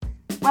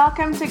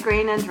Welcome to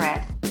Green and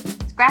Red,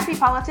 scrappy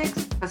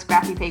politics for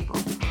scrappy people.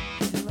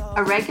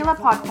 A regular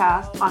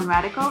podcast on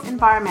radical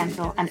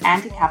environmental and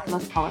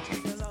anti-capitalist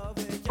politics.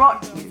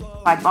 Brought to you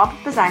by Bob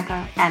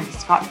Bazanko and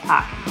Scott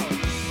Parkin.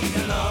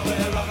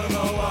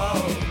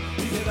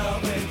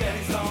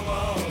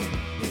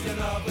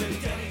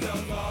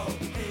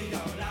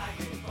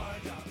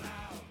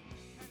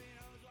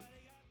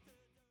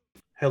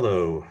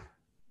 Hello,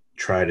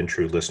 tried and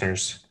true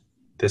listeners.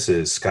 This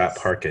is Scott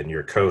Parkin,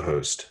 your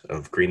co-host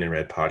of Green and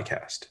Red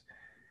podcast.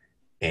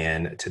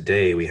 And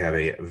today we have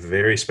a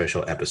very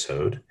special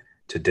episode.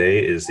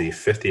 Today is the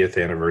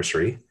 50th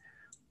anniversary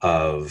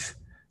of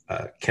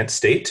Kent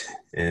State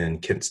in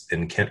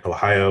Kent,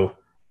 Ohio,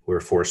 where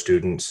 4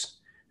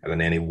 students at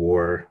an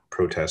anti-war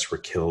protest were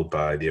killed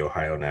by the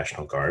Ohio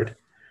National Guard.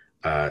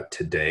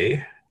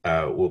 Today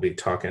we'll be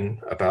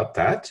talking about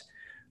that.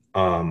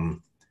 I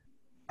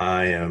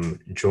am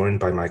joined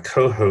by my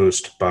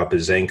co-host, Bob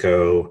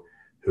Bazanko,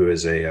 who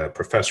is a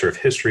professor of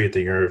history at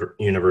the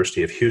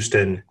University of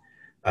Houston.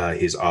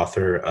 He's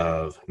author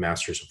of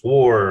Masters of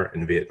War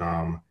in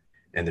Vietnam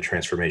and the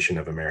Transformation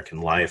of American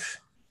Life.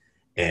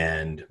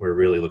 And we're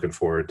really looking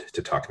forward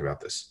to talking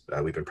about this.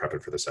 We've been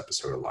prepping for this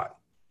episode a lot.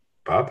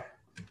 Bob?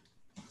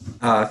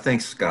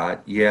 Thanks,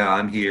 Scott. Yeah,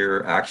 I'm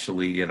here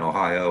actually in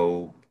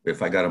Ohio.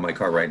 If I got in my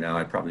car right now,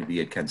 I'd probably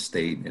be at Kent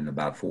State in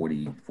about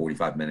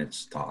 45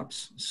 minutes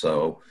tops.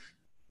 So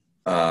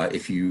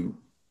if you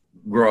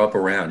grow up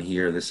around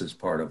here, this is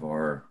part of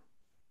our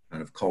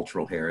kind of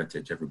cultural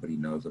heritage. Everybody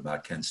knows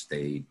about Kent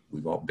State.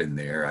 We've all been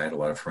there. I had a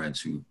lot of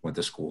friends who went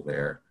to school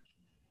there,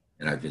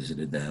 and I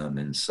visited them.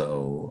 And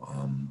so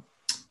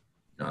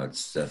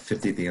it's the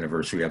 50th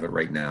anniversary of it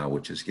right now,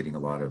 which is getting a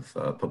lot of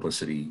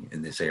publicity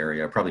in this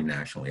area, probably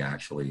nationally,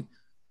 actually.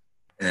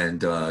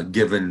 And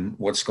given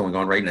what's going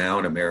on right now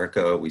in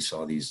America, we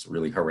saw these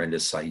really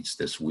horrendous sights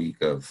this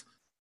week of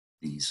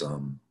these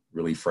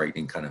really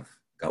frightening kind of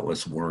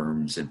gutless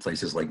worms in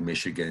places like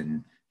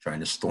Michigan trying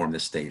to storm the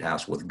state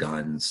house with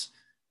guns,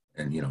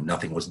 and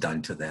nothing was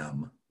done to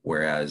them.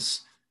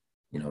 Whereas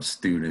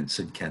students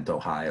in Kent,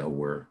 Ohio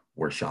were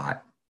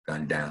shot,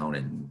 gunned down,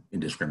 in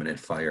indiscriminate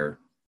fire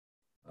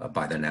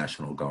by the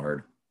National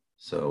Guard.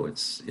 So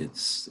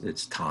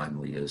it's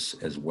timely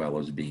as well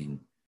as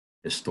being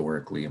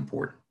historically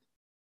important.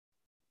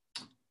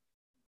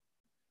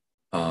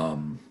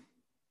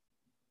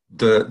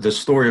 The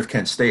story of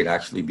Kent State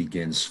actually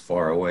begins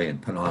far away in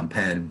Phnom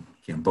Penh,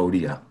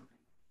 Cambodia.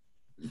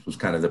 This was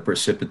kind of the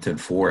precipitant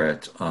for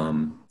it.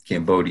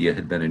 Cambodia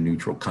had been a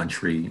neutral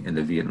country in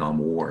the Vietnam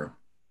War,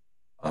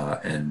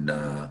 and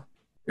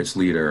its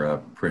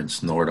leader,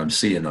 Prince Norodom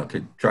Sihanouk,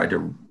 had tried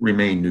to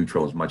remain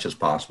neutral as much as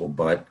possible,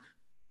 but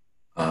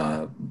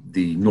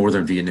the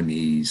northern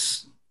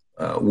Vietnamese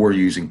were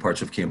using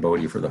parts of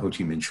Cambodia for the Ho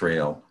Chi Minh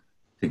Trail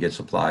to get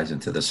supplies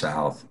into the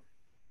south.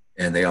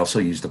 And they also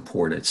used the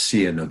port at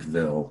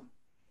Sihanoukville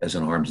as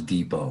an arms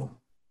depot.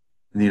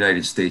 And the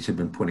United States had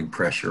been putting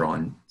pressure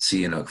on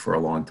Sihanouk for a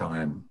long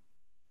time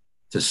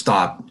to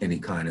stop any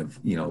kind of,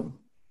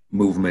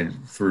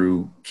 movement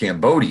through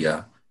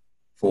Cambodia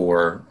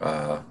for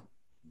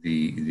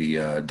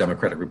the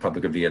Democratic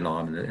Republic of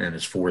Vietnam and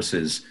its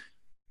forces.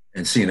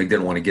 And Sihanouk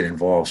didn't want to get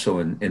involved. So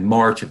in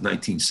March of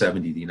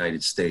 1970, the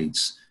United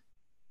States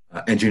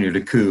engineered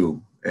a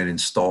coup and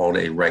installed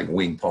a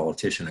right-wing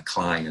politician, a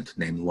client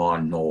named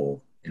Lon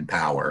Nol, in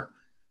power.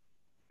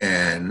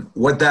 And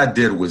what that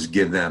did was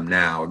give them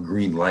now a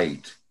green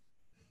light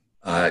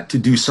to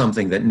do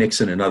something that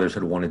Nixon and others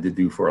had wanted to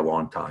do for a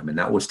long time. And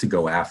that was to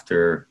go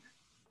after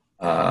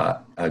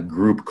a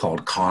group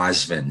called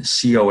COSVN,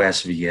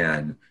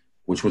 C-O-S-V-N,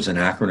 which was an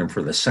acronym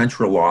for the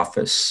Central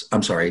Office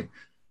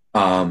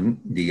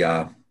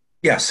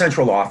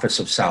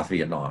of South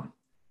Vietnam.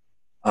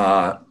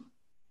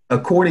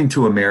 According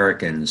to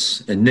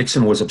Americans, and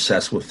Nixon was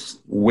obsessed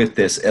with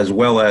this, as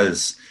well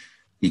as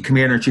the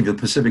Commander-in-Chief of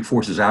the Pacific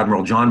Forces,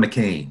 Admiral John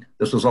McCain.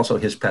 This was also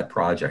his pet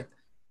project.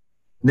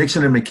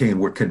 Nixon and McCain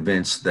were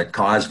convinced that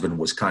COSVN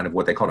was kind of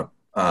what they called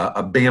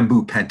a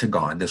bamboo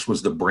pentagon. This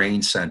was the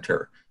brain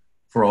center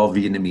for all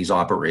Vietnamese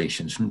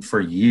operations. And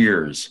for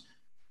years,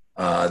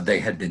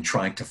 they had been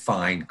trying to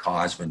find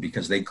COSVN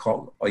because they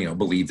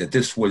believed that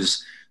this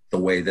was the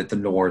way that the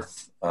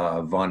North,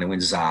 Von Nguyen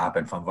Giap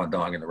and Pham Van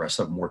Dong and the rest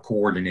of them were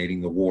coordinating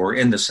the war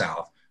in the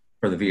South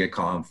for the Viet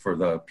Cong, for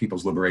the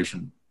People's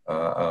Liberation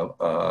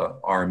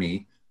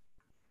Army,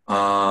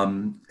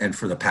 and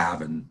for the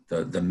PAVN,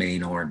 the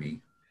main army.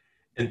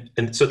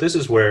 And so this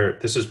is where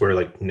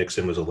like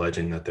Nixon was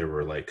alleging that there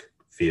were like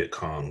Viet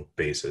Cong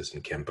bases in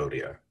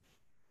Cambodia.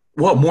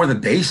 Well, more than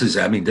bases.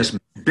 I mean, this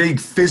big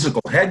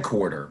physical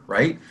headquarter,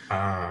 right?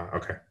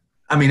 Okay.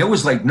 I mean, it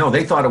was like, no,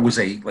 they thought it was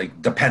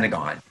the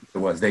Pentagon. It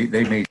was, they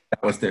made,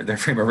 that was their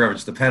frame of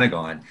reference, the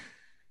Pentagon.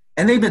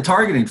 And they've been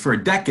targeting for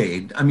a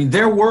decade. I mean,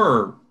 there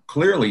were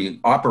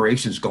clearly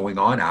operations going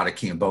on out of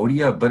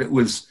Cambodia, but it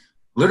was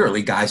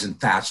literally guys in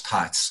thatched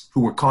huts who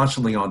were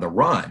constantly on the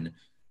run,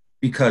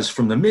 because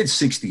from the mid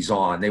 60s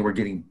on, they were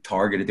getting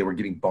targeted, they were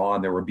getting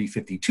bombed, there were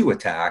B-52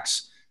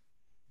 attacks.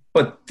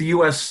 But the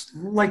U.S.,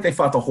 like they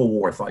fought the whole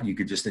war, thought you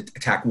could just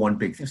attack one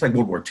big thing. It's like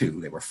World War II.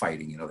 They were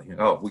fighting, you know, they think,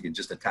 oh, we could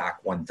just attack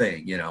one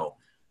thing, you know.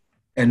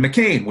 And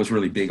McCain was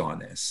really big on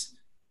this.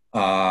 In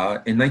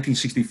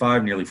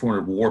 1965, nearly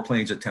 400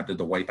 warplanes attempted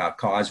to wipe out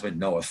Kosovo,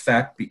 no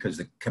effect because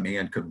the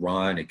command could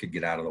run, it could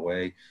get out of the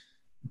way.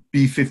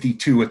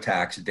 B-52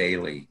 attacks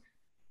daily.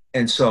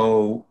 And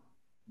so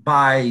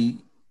by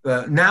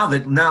now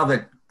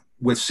that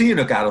with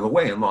Sihanouk out of the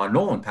way and Lon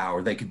Nol in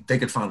power, they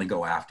could finally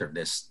go after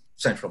this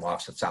Central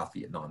Office of South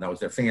Vietnam. That was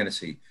their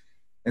fantasy.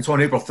 And so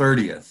on April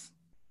 30th,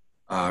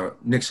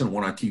 Nixon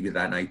went on TV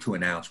that night to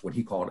announce what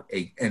he called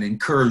an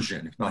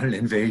incursion, not an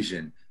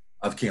invasion,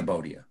 of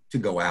Cambodia to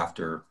go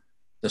after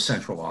the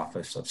Central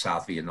Office of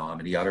South Vietnam.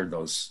 And he uttered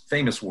those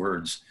famous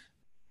words,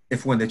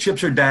 if when the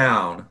chips are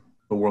down,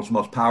 the world's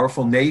most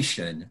powerful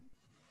nation,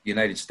 the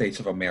United States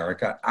of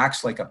America,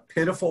 acts like a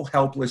pitiful,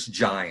 helpless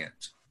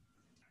giant,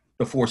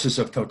 the forces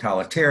of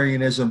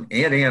totalitarianism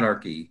and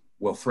anarchy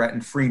will threaten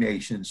free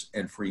nations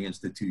and free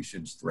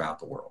institutions throughout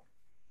the world.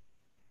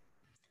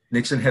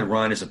 Nixon had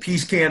run as a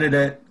peace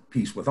candidate,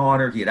 peace with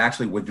honor. He had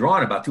actually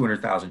withdrawn about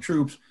 200,000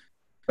 troops,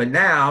 but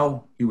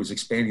now he was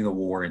expanding the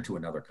war into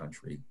another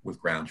country with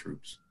ground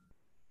troops.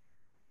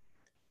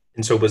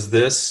 And so was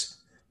this,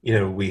 you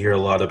know, we hear a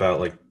lot about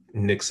like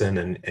Nixon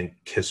and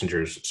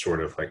Kissinger's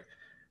sort of like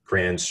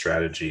grand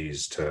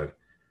strategies to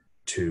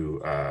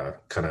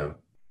kind of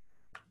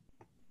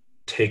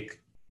take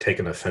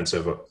an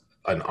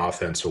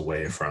offense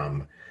away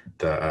from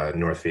the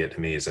North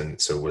Vietnamese. And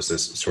so was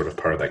this sort of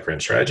part of that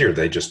grand strategy, or did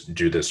they just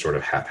do this sort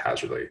of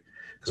haphazardly?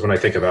 Because when I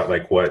think about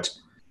like what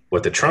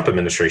the Trump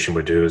administration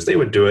would do is they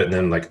would do it and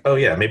then like, oh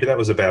yeah, maybe that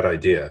was a bad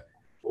idea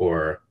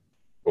or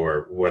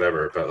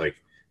whatever. But like,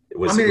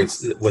 was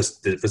this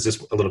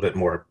a little bit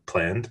more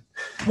planned?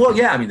 Well,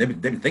 yeah, I mean,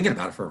 they've been thinking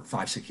about it for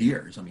 5-6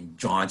 years. I mean,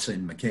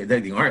 Johnson,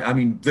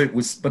 McCain, it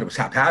was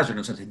haphazard in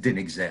the sense it didn't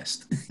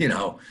exist, you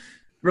know,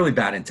 really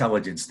bad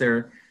intelligence.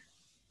 The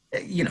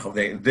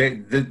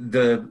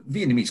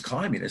Vietnamese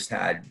communists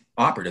had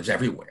operatives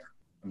everywhere.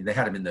 I mean, they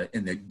had them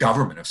in the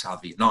government of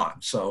South Vietnam.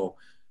 So,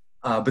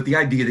 but the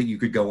idea that you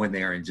could go in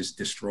there and just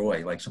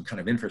destroy like some kind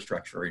of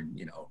infrastructure and,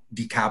 you know,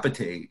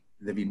 decapitate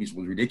the Vietnamese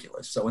was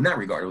ridiculous. So in that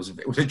regard,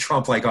 it was a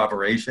Trump-like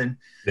operation.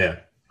 Yeah.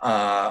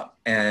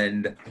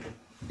 And,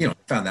 you know,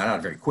 found that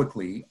out very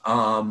quickly.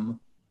 You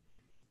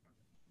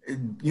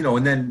know,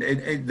 and then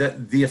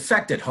the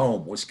effect at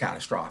home was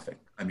catastrophic.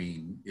 I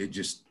mean, it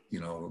just, you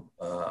know,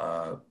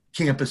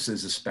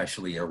 campuses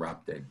especially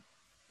erupted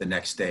the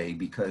next day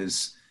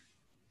because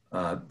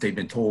they'd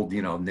been told,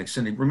 you know,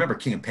 Nixon, remember,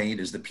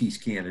 campaigned as the peace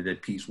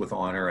candidate, peace with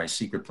honor, a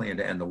secret plan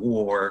to end the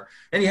war,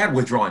 and he had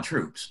withdrawn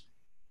troops.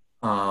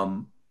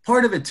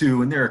 Part of it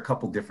too, and there are a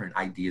couple different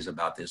ideas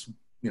about this.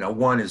 You know,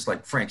 one is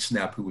like Frank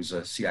Snepp, who was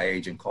a CIA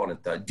agent, called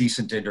it the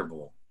decent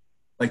interval.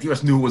 Like the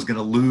U.S. knew it was going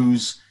to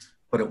lose,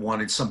 but it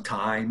wanted some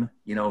time,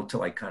 you know, to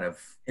like kind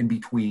of in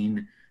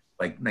between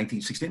like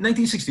 1968.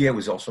 1968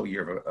 was also a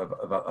year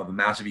of a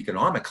massive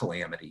economic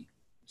calamity,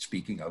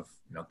 speaking of,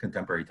 you know,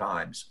 contemporary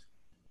times.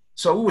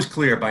 So it was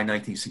clear by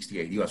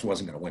 1968, the U.S.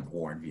 wasn't going to win the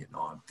war in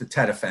Vietnam. The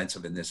Tet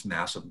Offensive and this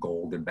massive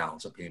gold and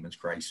balance of payments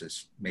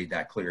crisis made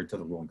that clear to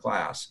the ruling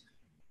class.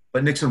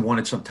 But Nixon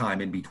wanted some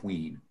time in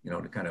between, you know,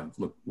 to kind of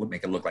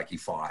make it look like he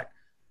fought.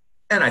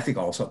 And I think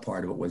also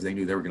part of it was they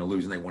knew they were going to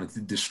lose and they wanted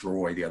to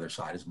destroy the other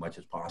side as much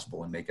as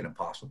possible and make it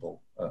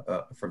impossible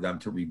for them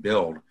to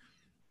rebuild.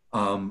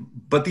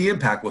 But the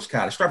impact was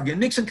catastrophic. And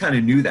Nixon kind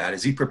of knew that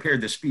as he prepared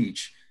the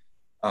speech.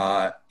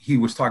 He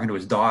was talking to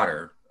his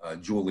daughter,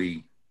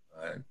 Julie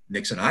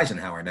Nixon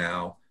Eisenhower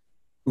now,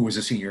 who was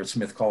a senior at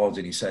Smith College.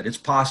 And he said, it's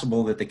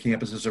possible that the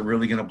campuses are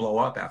really going to blow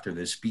up after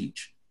this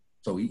speech.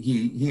 So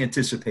he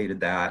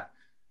anticipated that.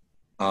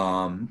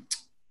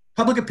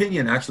 Public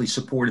opinion actually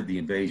supported the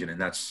invasion,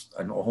 and that's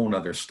a whole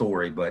nother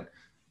story. But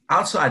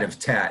outside of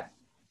Tet,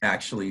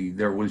 actually,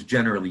 there was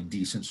generally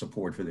decent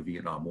support for the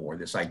Vietnam War.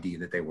 This idea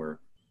that they were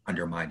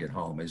undermined at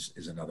home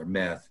is another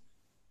myth.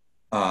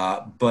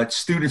 But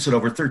students at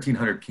over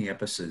 1,300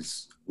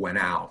 campuses went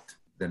out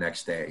the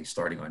next day,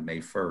 starting on May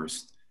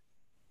 1st.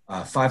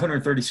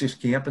 536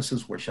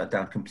 campuses were shut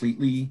down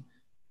completely.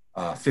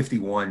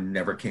 51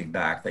 never came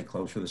back. They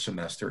closed for the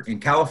semester. In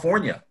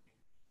California,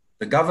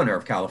 the governor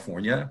of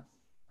California,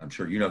 I'm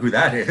sure you know who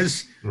that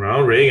is.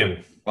 Ronald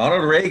Reagan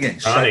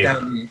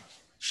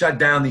shut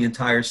down the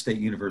entire state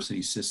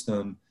university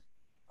system.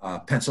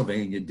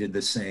 Pennsylvania did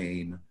the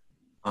same.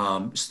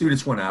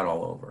 Students went out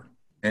all over.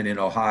 And in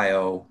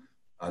Ohio,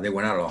 they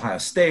went out at Ohio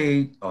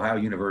State, Ohio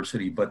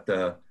University, but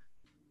the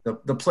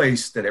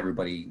place that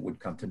everybody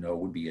would come to know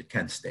would be at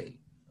Kent State.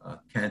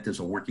 Kent is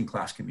a working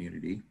class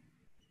community.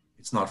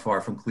 It's not far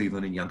from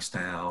Cleveland and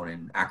Youngstown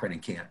and Akron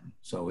and Canton.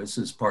 So this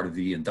is part of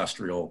the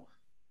industrial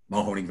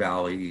Mahoning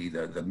Valley,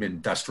 the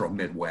industrial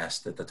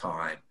Midwest at the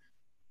time.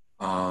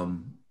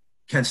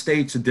 Kent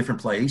State's a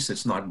different place.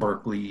 It's not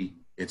Berkeley.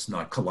 It's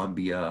not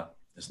Columbia.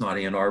 It's not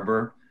Ann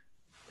Arbor.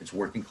 It's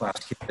working class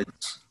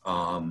kids.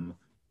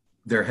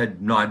 There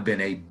had not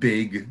been a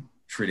big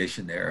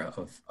tradition there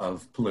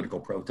of political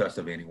protest,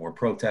 of anti-war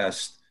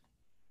protest.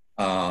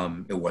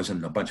 It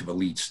wasn't a bunch of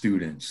elite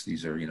students.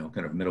 These are,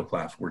 kind of middle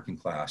class, working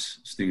class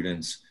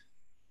students.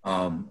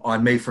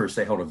 On May 1st,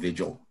 they held a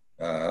vigil,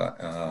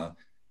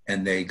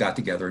 and they got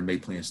together and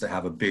made plans to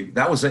have a big.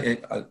 That was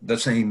the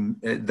same.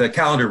 The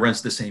calendar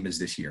runs the same as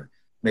this year.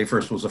 May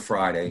 1st was a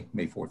Friday.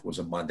 May 4th was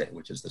a Monday,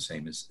 which is the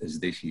same as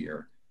this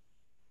year.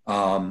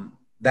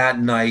 That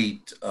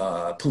night,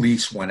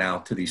 police went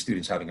out to these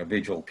students having a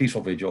vigil,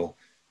 peaceful vigil.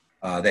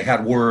 They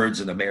had words,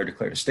 and the mayor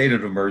declared a state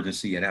of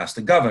emergency and asked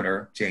the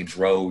governor, James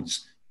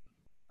Rhodes,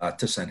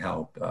 to send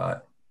help.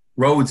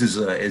 Rhodes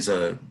is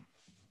a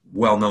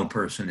well-known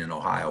person in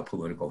Ohio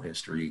political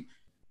history.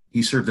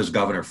 He served as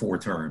governor 4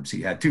 terms.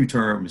 He had 2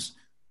 terms.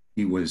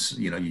 He was,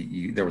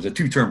 there was a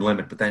 2-term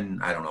limit, but then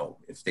I don't know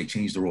if they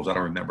changed the rules. I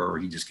don't remember. Or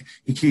he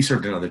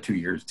served another 2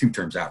 years, 2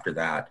 terms after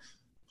that.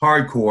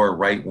 Hardcore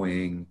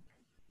right-wing,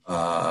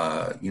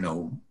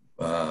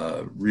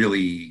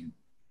 really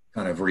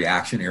kind of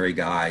reactionary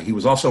guy. He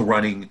was also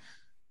running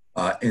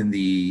in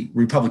the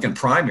Republican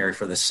primary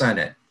for the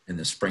Senate in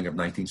the spring of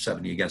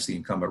 1970 against the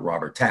incumbent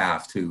Robert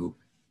Taft, who,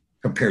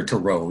 compared to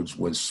Rhodes,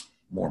 was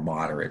more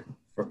moderate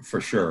for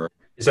sure.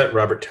 Is that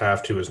Robert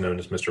Taft, who was known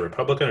as Mr.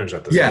 Republican, or is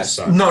that his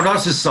son? No,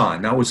 not his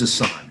son. That was his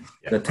son.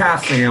 Yeah. The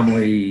Taft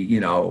family,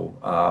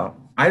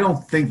 I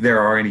don't think there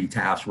are any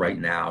Tafts right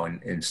now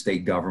in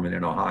state government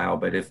in Ohio,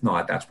 but if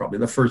not, that's probably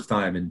the first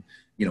time in,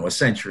 a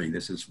century.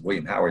 This is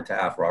William Howard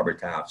Taft, Robert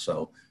Taft.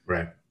 So,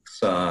 right.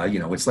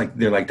 It's like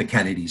they're like the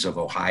Kennedys of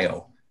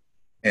Ohio.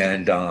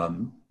 And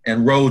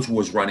Rhodes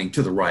was running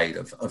to the right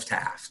of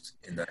Taft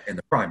in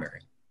the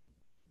primary.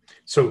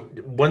 So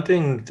one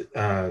thing,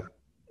 as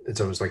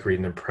I was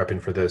reading and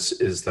prepping for this,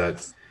 is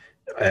that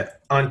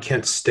on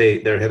Kent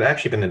State, there had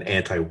actually been an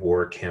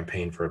anti-war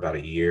campaign for about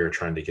a year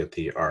trying to get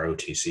the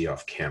ROTC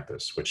off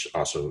campus, which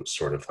also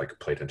sort of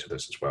played into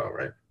this as well,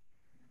 right?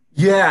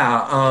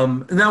 Yeah,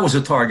 and that was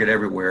a target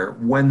everywhere.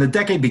 When the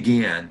decade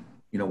began,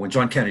 when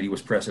John Kennedy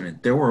was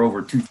president, there were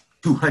over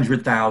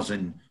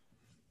 200,000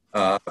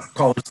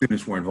 college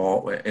students were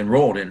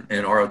enrolled in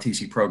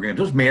ROTC programs.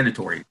 It was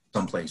mandatory in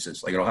some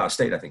places, like at Ohio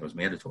State, I think it was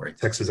mandatory.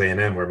 Texas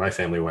A&M, where my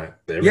family went.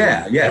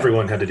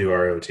 Everyone had to do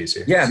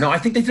ROTC. Yeah, no, I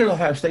think they did at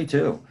Ohio State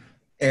too.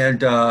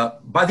 And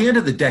by the end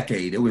of the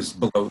decade, it was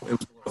below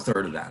a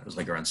third of that. It was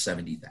around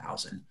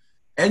 70,000.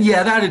 And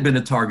yeah, that had been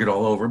a target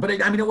all over. But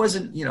it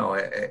wasn't,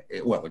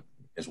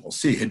 as we'll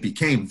see, it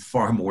became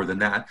far more than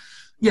that.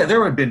 Yeah,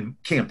 there had been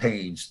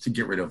campaigns to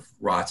get rid of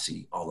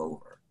ROTC all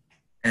over.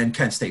 And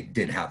Kent State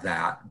did have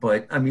that.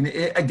 But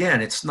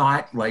again, it's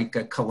not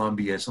like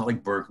Columbia. It's not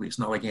like Berkeley. It's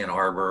not like Ann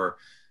Arbor,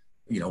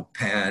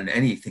 Penn,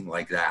 anything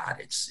like that.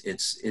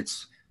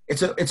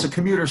 It's a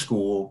commuter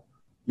school.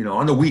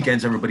 On the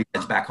weekends, everybody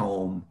heads back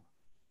home.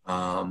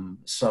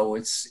 So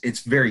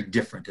it's very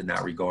different in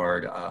that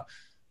regard.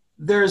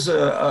 There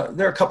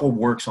are a couple of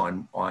works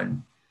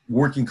on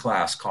working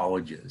class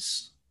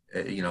colleges,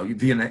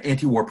 via an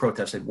anti-war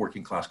protest at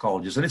working class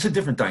colleges, and it's a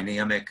different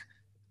dynamic.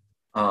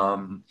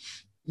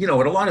 At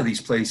a lot of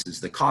these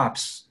places, the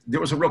cops, there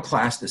was a real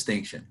class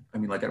distinction.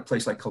 At a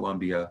place like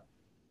Columbia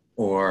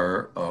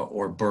or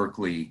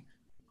Berkeley,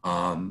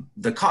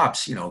 the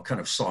cops, kind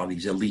of saw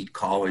these elite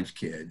college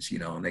kids,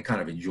 and they kind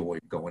of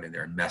enjoyed going in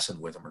there and messing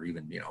with them or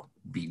even,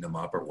 beating them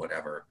up or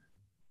whatever.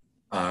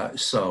 At Kent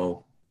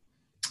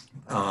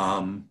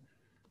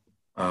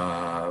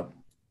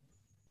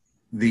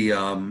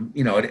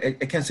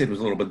State was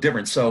a little bit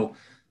different. So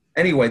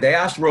anyway, they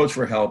asked Rhodes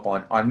for help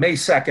on May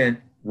 2nd.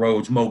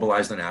 Rhodes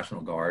mobilized the National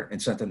Guard and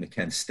sent them to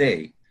Kent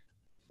State.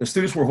 The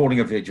students were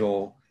holding a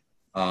vigil.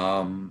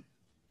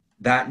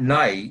 That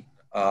night,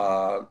 there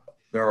are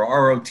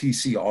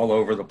ROTC all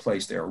over the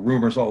place. There are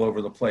rumors all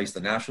over the place.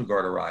 The National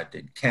Guard arrived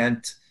in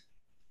Kent.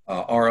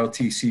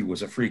 ROTC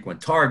was a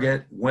frequent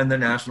target. When the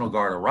National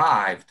Guard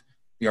arrived,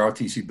 the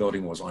ROTC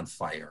building was on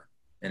fire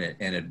and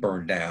it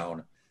burned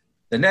down.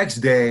 The next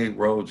day,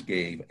 Rhodes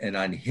gave an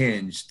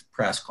unhinged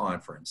press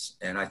conference.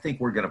 And I think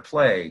we're going to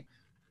play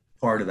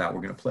part of that.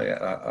 We're going to play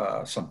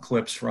some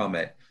clips from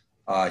it.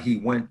 He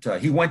went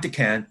to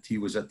Kent. He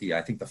was at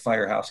the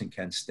firehouse in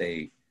Kent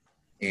State.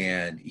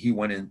 And he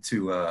went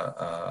into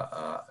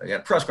he had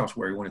a press conference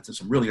where he went into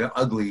some really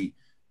ugly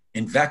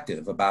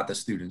invective about the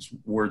students,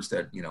 words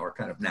that are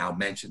kind of now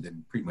mentioned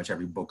in pretty much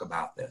every book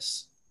about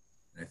this.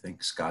 And I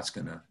think Scott's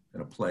gonna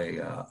play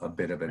a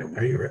bit of it.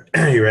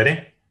 Are you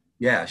ready?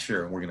 Yeah,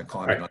 sure. And we're gonna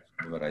comment on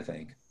some of it, I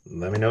think.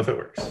 Let me know if it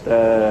works.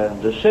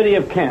 The city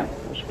of Kent,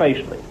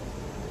 especially,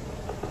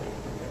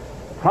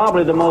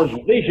 probably the most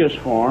vicious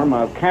form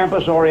of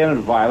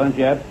campus-oriented violence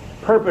yet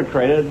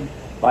perpetrated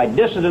by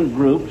dissident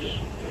groups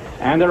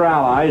and their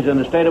allies in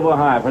the state of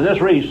Ohio. For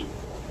this reason,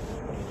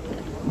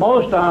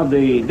 most of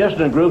the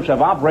dissident groups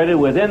have operated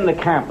within the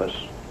campus.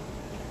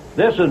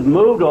 This has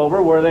moved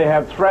over where they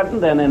have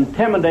threatened and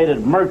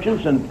intimidated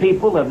merchants and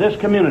people of this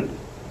community.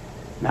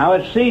 Now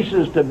it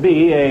ceases to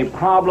be a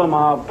problem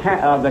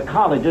of the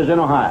colleges in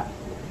Ohio.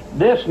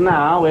 This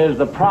now is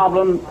the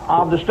problem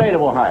of the state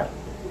of Ohio.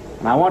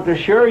 And I want to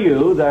assure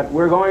you that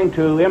we're going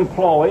to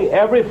employ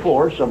every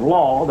force of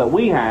law that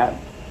we have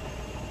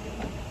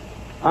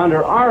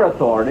under our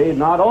authority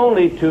not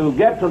only to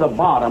get to the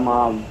bottom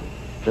of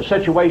the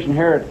situation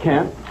here at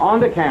Kent, on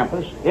the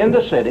campus, in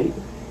the city,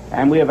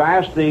 and we have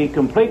asked the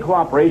complete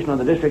cooperation of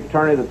the district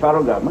attorney of the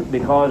federal government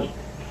because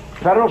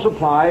federal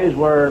supplies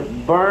were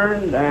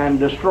burned and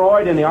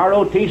destroyed in the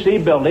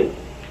ROTC building,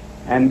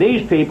 and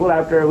these people,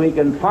 after we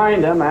can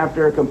find them,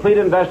 after a complete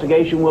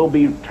investigation, will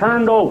be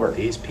turned over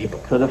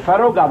to the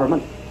federal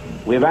government.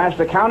 We've asked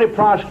the county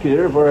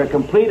prosecutor for a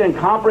complete and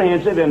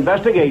comprehensive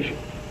investigation.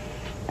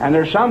 And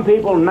there's some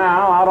people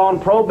now out on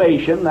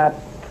probation that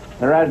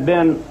there has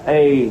been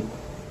a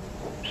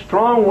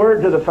strong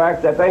word to the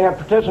fact that they have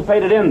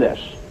participated in this.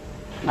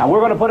 Now, we're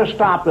going to put a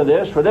stop to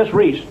this for this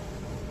reason.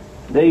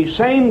 The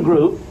same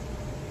group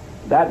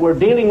that we're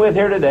dealing with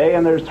here today,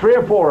 and there's 3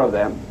 or 4 of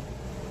them,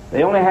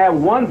 they only have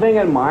one thing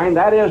in mind,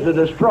 that is to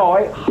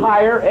destroy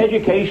higher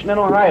education in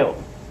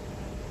Ohio.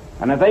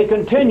 And if they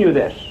continue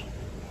this,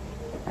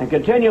 and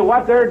continue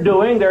what they're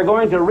doing, they're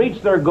going to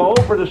reach their goal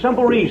for the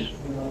simple reason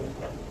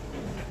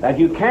that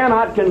you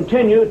cannot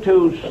continue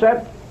to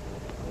set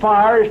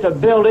fires to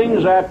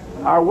buildings that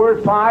are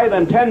worth $5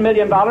 and $10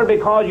 million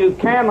because you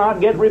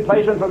cannot get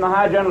replacement from the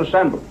High General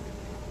Assembly.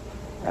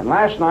 And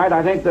last night,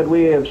 I think that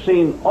we have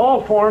seen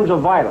all forms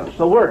of violence,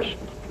 the worst.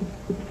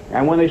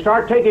 And when they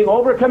start taking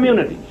over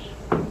communities,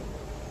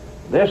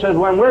 this is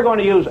when we're going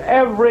to use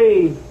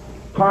every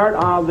part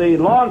of the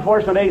law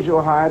enforcement agency of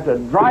Ohio to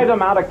drive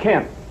them out of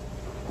Kent.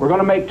 We're going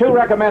to make 2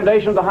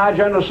 recommendations to the High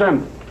General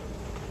Assembly.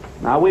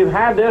 Now, we've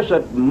had this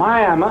at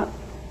Miami,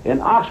 in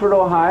Oxford,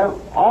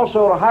 Ohio,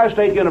 also at Ohio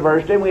State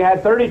University, and we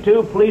had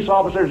 32 police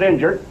officers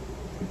injured,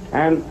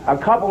 and a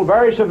couple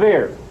very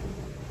severe.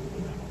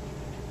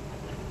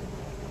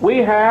 We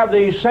have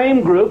these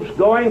same groups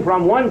going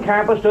from one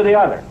campus to the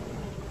other,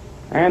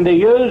 and they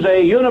use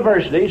a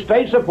university,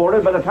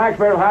 state-supported by the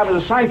taxpayer of Ohio,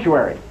 as a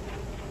sanctuary.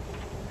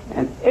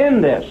 And in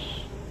this,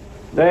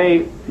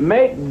 they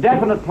make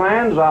definite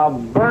plans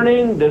of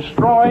burning,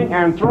 destroying,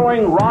 and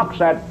throwing rocks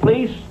at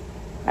police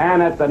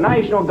and at the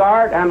National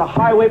Guard and the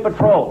Highway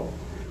Patrol.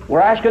 We're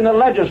asking the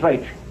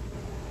legislature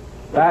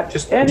that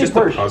just any to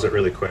person pause it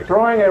really quick.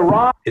 Throwing a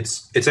rock.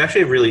 It's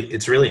actually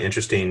really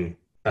interesting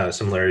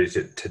similarity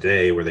to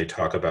today, where they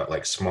talk about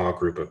like small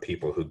group of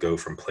people who go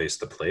from place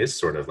to place,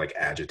 sort of like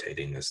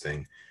agitating this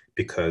thing,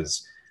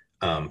 because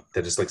that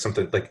is like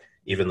something like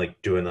even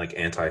like doing like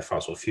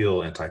anti-fossil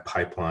fuel,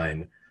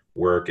 anti-pipeline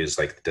work is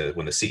like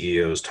when the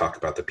CEOs talk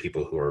about the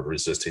people who are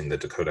resisting the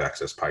Dakota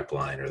Access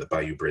Pipeline or the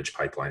Bayou Bridge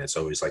Pipeline, it's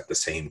always like the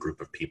same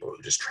group of people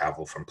who just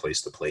travel from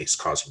place to place,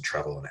 causing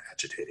trouble and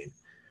agitating.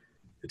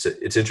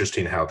 It's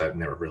interesting how that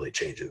never really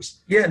changes.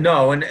 Yeah,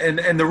 no, and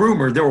the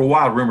rumor, there were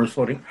wild rumors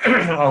floating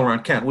all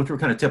around Kent, which were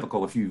kind of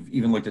typical if you've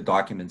even looked at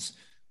documents,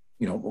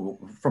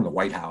 from the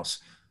White House.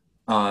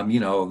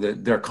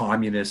 They're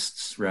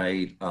communists,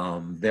 right?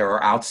 There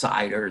are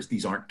outsiders.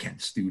 These aren't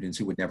Kent students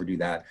who would never do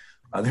that.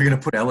 They're going to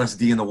put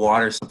LSD in the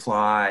water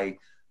supply.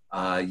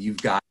 You've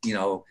got,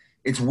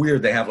 it's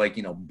weird. They have like,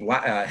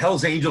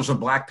 Hell's Angels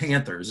and Black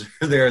Panthers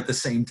are there at the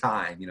same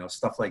time,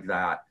 stuff like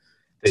that.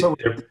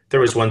 There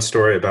was one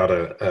story about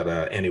an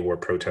anti-war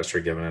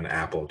protester giving an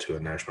apple to a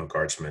National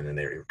Guardsman, and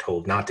they were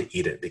told not to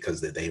eat it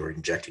because they were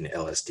injecting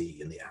LSD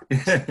in the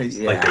apple,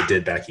 yeah. like they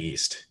did back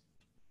east.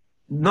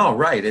 No,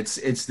 right. It's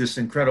this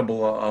incredible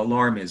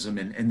alarmism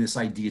and this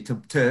idea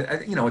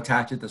to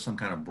attach it to some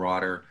kind of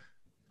broader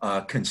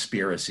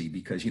conspiracy,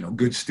 because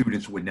good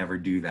students would never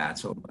do that.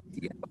 So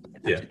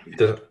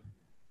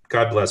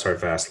God bless our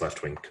vast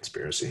left-wing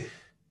conspiracy.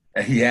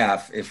 Yeah,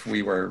 if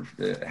we were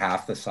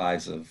half the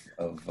size of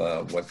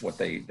what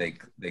they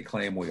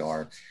claim we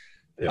are.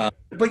 Yeah.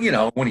 But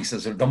when he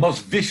says the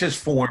most vicious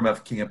form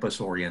of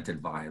campus-oriented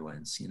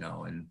violence,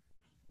 and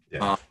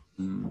yeah.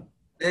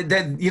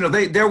 Then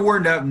there were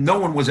no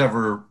one was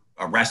ever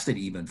arrested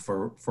even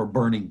for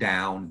burning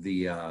down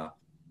the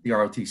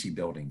ROTC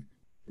building.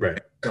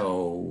 Right.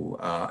 So,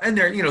 and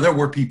there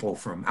were people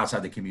from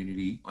outside the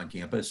community on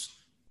campus,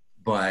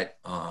 but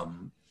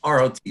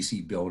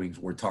ROTC buildings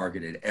were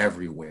targeted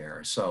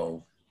everywhere.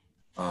 So,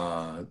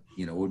 it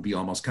would be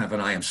almost kind of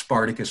an I am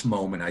Spartacus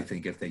moment, I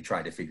think, if they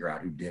tried to figure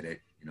out who did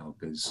it,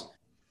 because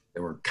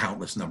there were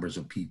countless numbers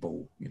of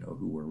people,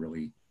 who were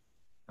really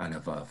kind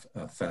of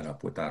fed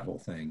up with that whole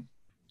thing.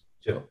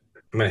 So,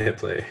 I'm going to hit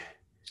play.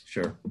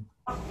 Sure.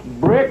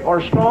 Brick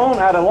or stone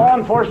at a law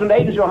enforcement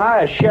agency,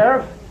 Ohio, a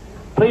sheriff,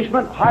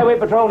 policeman, highway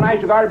patrol,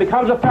 National Guard,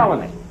 becomes a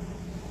felony.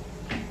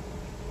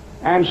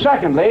 And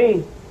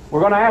secondly, we're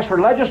going to ask for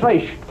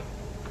legislation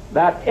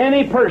that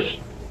any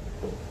person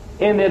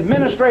in the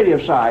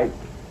administrative side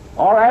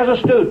or as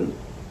a student,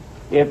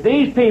 if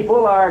these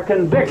people are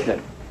convicted,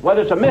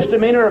 whether it's a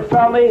misdemeanor or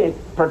felony,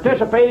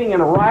 participating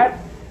in a riot,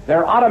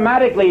 they're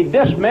automatically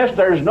dismissed.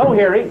 There's no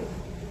hearing,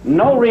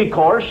 no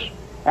recourse,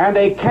 and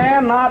they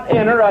cannot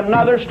enter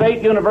another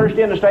state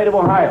university in the state of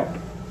Ohio.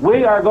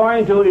 We are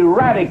going to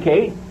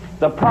eradicate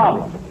the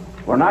problem.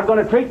 We're not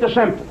going to treat the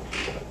symptom.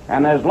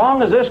 And as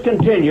long as this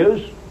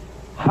continues,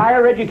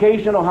 higher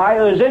education in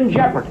Ohio is in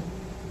jeopardy.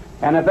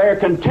 And if they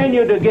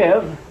continue to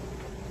give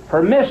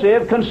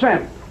permissive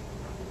consent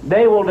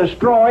they will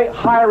destroy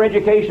higher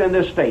education in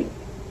this state.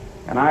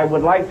 And I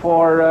would like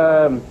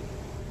for,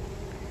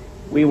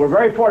 we were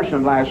very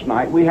fortunate last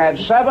night. We had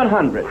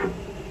 700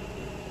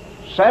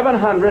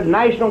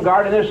 National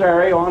Guard in this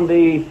area on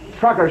the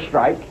trucker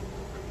strike.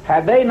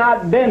 Had they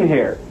not been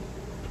here,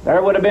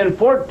 there would have been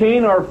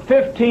 14 or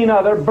 15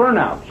 other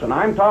burnouts, and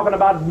I'm talking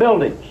about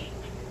buildings.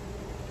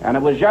 And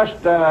it was just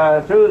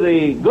through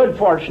the good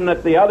fortune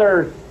that the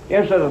other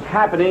incidents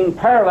happening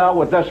parallel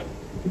with this one.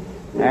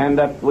 And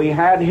that we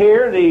had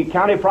here the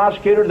county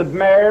prosecutor, the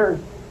mayor,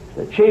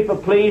 the chief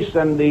of police,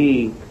 and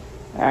the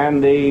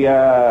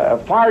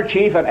fire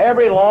chief, and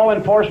every law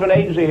enforcement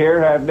agency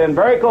here have been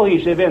very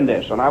cohesive in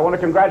this. And I want to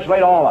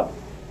congratulate all of them.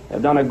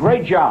 They've done a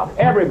great job.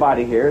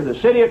 Everybody here, the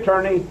city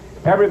attorney,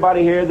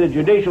 everybody here, the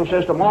judicial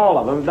system, all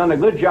of them have done a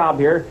good job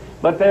here,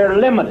 but they're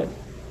limited.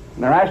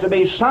 And there has to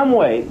be some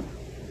way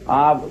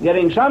of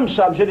getting some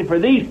subsidy for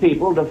these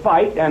people to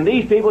fight, and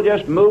these people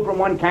just move from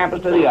one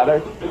campus to the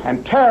other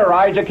and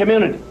terrorize the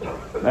community.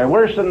 They're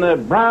worse than the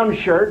brown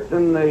shirt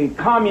and the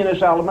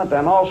communist element,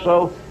 and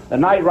also the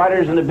night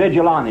riders and the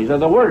vigilantes. They're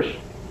the worst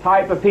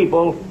type of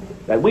people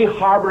that we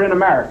harbor in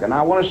America. And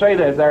I want to say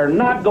that they're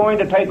not going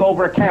to take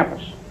over a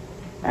campus.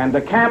 And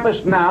the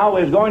campus now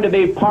is going to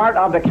be part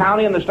of the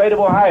county and the state of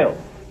Ohio.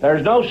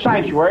 There's no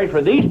sanctuary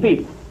for these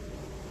people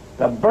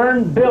to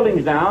burn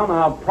buildings down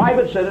of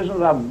private citizens,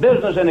 of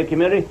business in the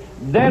community,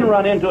 then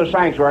run into a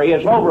sanctuary.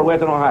 It's over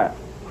with in Ohio.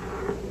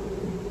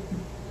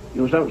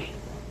 You know,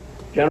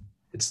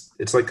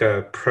 It's like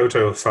a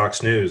proto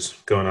Fox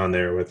News going on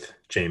there with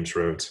James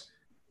Rhodes.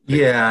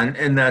 Yeah,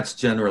 and that's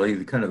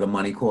generally kind of the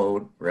money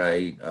quote,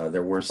 right?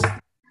 They're worse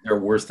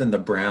than the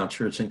brown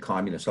church and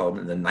communist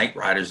element. The night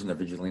riders and the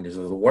vigilantes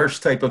are the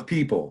worst type of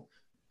people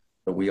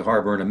that we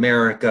harbor in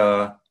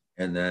America.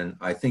 And then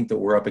I think that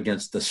we're up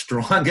against the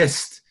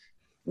strongest,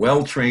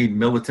 well-trained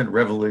militant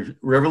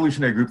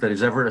revolutionary group that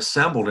has ever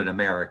assembled in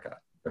America,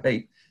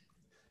 right?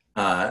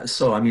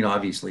 So, I mean,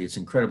 obviously, it's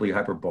incredibly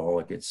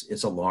hyperbolic.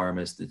 It's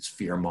alarmist. It's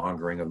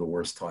fear-mongering of the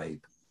worst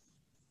type.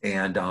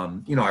 And,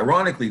 you know,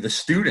 ironically, the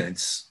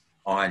students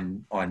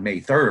on May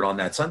 3rd, on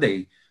that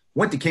Sunday,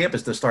 went to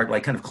campus to start,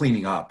 like, kind of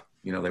cleaning up.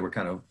 You know, they were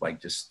kind of,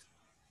 like, just,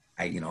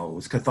 you know, it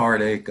was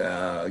cathartic,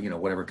 you know,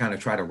 whatever, kind of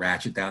try to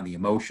ratchet down the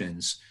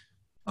emotions.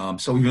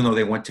 So even though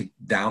they went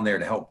down there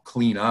to help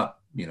clean up,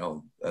 you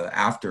know,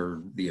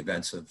 after the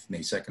events of May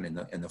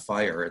 2nd and the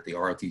fire at the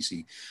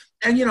ROTC.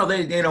 And, you know,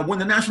 when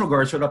the National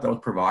Guard showed up, that was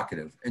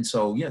provocative. And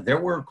so, yeah, there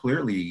were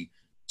clearly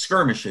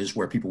skirmishes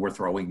where people were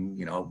throwing,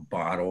 you know,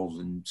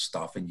 bottles and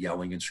stuff and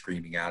yelling and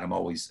screaming at them,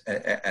 always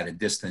at a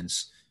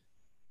distance.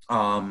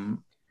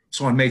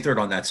 So on May 3rd,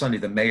 on that Sunday,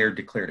 the mayor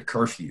declared a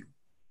curfew.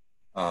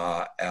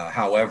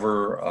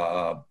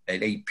 However,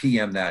 at 8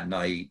 p.m. that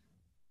night,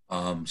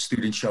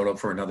 students showed up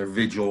for another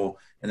vigil,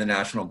 and the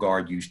National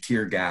Guard used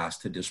tear gas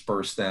to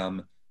disperse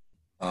them.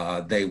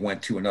 They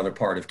went to another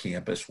part of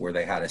campus where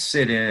they had a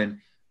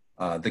sit-in.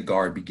 The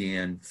Guard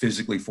began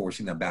physically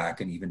forcing them back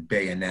and even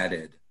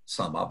bayoneted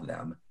some of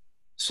them.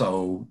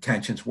 So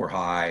tensions were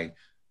high.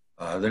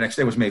 The next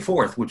day was May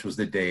 4th, which was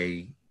the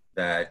day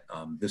that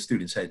the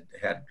students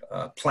had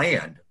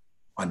planned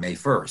on May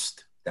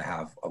 1st to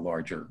have a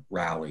larger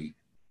rally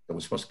that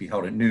was supposed to be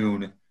held at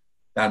noon.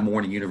 That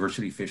morning,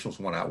 university officials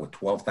went out with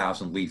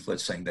 12,000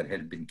 leaflets saying that it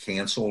had been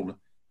canceled.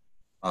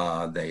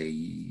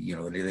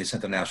 They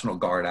sent the National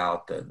Guard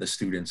out. The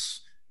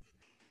students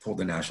told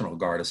the National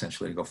Guard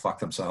essentially to go fuck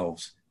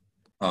themselves.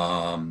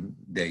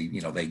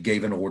 They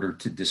gave an order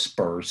to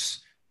disperse,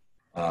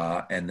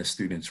 and the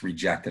students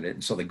rejected it.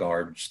 And so the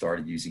Guard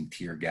started using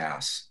tear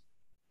gas.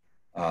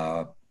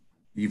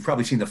 You've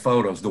probably seen the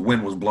photos. The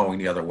wind was blowing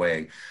the other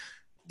way.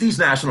 These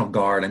National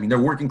Guard, I mean, they're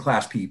working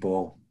class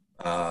people.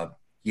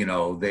 You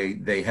know,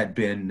 they had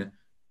been,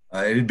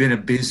 it had been a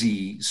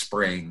busy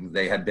spring.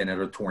 They had been at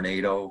a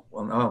tornado.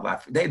 Well, no,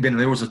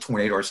 there was a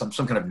tornado or some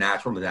kind of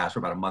natural disaster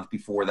about a month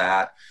before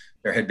that.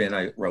 There had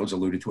been, Rhodes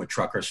alluded to, a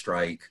trucker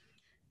strike.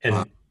 And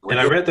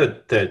I read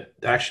that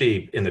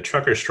actually in the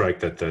trucker strike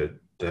that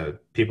the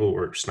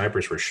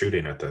snipers were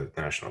shooting at the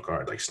National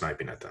Guard, like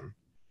sniping at them.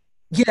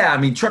 Yeah, I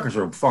mean, truckers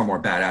are far more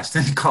badass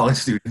than college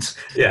students.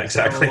 Yeah,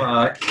 exactly.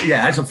 So,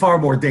 yeah, it's a far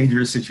more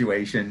dangerous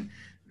situation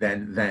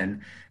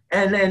than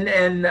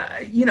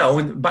you know,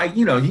 and by,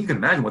 you know, you can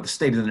imagine what the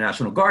state of the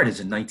National Guard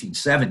is in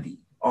 1970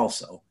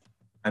 also.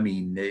 I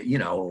mean, you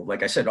know,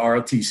 like I said,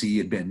 ROTC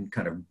had been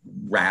kind of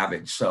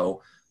ravaged.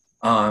 So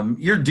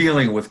you're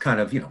dealing with kind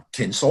of, you know,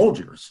 tin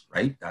soldiers,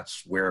 right?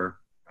 That's where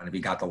kind of he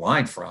got the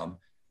line from.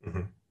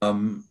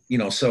 Mm-hmm. You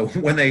know, so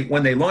when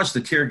they launched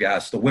the tear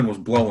gas, the wind was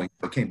blowing,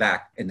 it came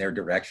back in their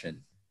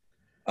direction.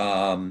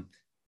 And,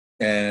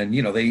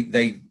 you know,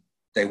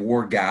 they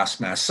wore gas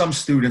masks. Some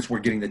students were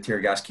getting the tear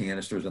gas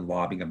canisters and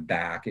lobbing them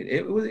back.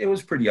 It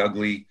was pretty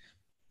ugly.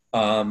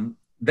 Then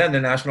the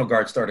National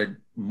Guard started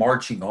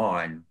marching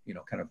on, you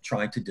know, kind of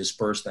trying to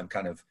disperse them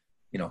kind of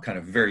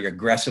very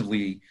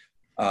aggressively.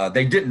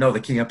 They didn't know the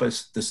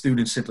campus. The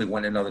students simply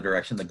went in another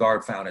direction. The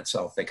Guard found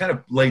itself. They kind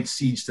of laid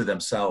siege to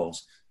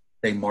themselves.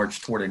 They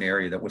marched toward an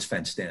area that was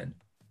fenced in.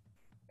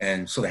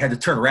 And so they had to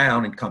turn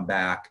around and come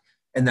back.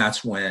 And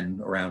that's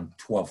when, around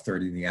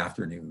 12:30 in the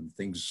afternoon,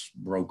 things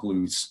broke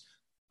loose.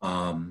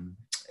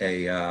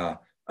 A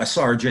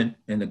sergeant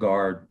in the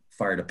guard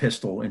fired a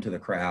pistol into the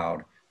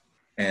crowd.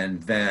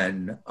 And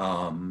then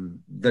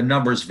the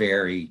numbers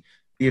vary.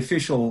 The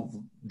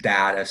official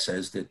data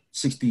says that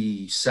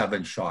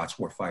 67 shots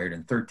were fired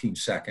in 13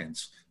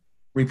 seconds.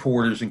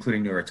 Reporters,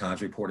 including New York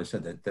Times reporters,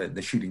 said that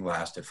the shooting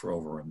lasted for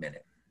over a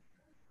minute.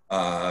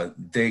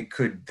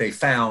 They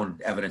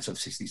found evidence of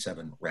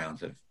 67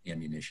 rounds of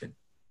ammunition.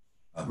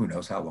 Who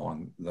knows how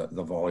long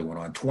the volley went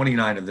on.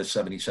 29 of the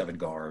 77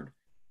 guard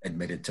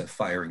admitted to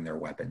firing their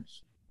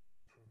weapons.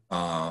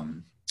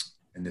 And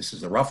this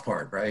is the rough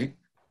part, right?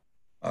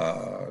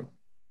 4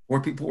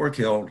 people were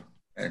killed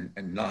and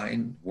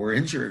 9 were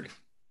injured.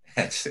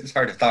 It's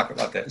hard to talk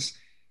about this.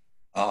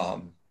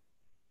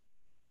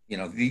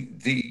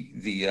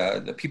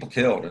 The people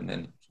killed, and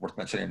then it's worth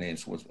mentioning their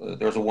names, was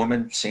there was a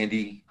woman,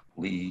 Sandy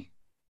Lee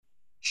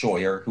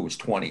Scheuer, who was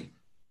 20.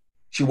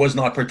 She was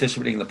not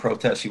participating in the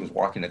protest. She was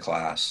walking to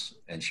class,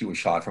 and she was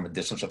shot from a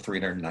distance of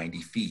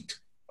 390 feet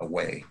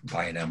away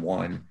by an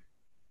M1.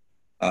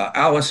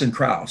 Allison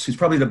Krauss, who's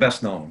probably the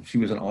best known. She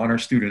was an honor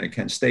student at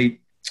Kent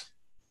State.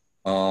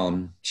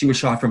 She was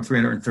shot from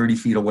 330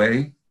 feet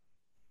away.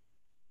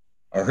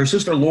 Her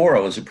sister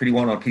Laura is a pretty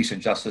well-known peace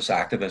and justice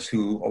activist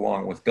who,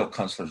 along with Bill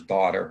Kunstler's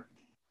daughter,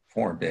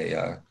 formed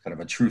a kind of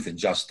a truth and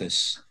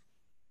justice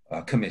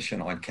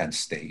commission on Kent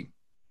State,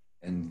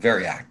 and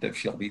very active.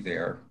 She'll be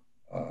there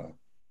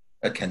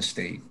at Kent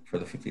State for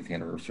the 50th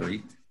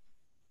anniversary.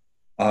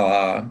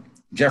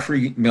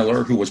 Jeffrey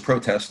Miller, who was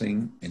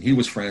protesting, and he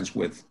was friends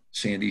with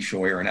Sandy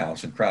Scheuer and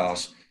Allison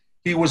Krauss.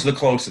 He was the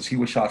closest. He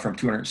was shot from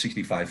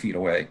 265 feet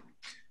away.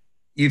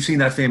 You've seen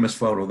that famous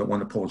photo that won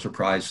the Pulitzer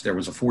Prize. There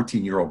was a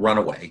 14-year-old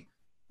runaway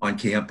on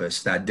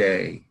campus that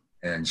day,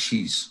 and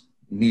she's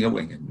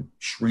kneeling and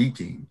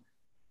shrieking.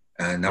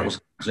 And that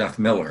was Jeff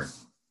Miller.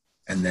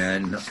 And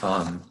then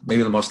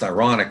maybe the most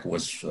ironic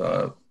was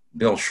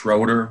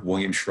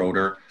William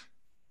Schroeder.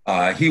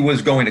 He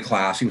was going to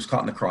class. He was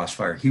caught in the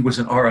crossfire. He was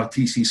an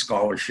ROTC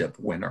scholarship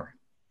winner,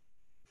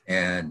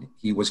 and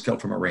he was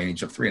killed from a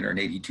range of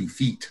 382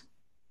 feet.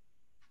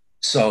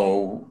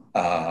 So,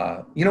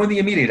 in the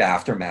immediate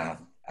aftermath,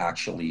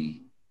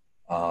 actually,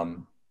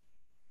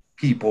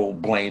 people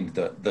blamed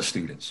the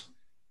students.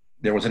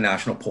 There was a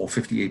national poll,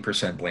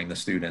 58% blamed the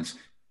students.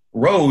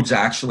 Rhodes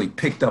actually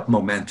picked up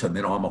momentum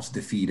and almost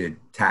defeated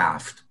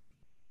Taft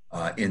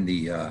in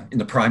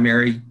the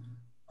primary.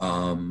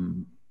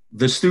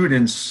 The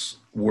students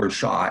were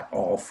shot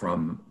all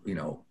from,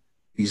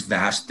 these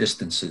vast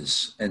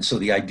distances. And so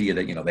the idea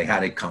that, they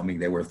had it coming,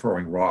 they were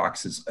throwing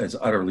rocks is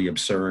utterly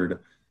absurd.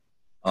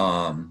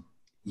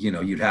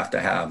 You'd have to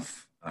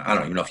have, I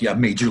don't even know if you have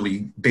Major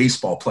League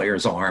Baseball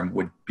player's arm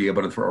would be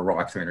able to throw a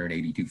rock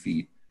 382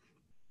 feet.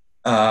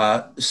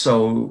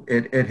 So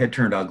it had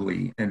turned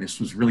ugly, and this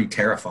was really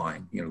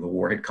terrifying. The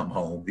war had come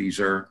home. These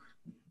are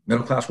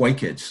middle-class white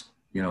kids.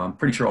 I'm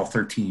pretty sure all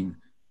 13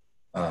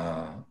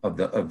 of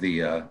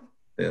the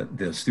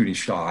students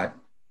shot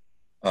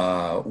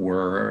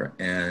were,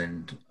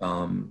 and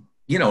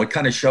it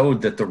kind of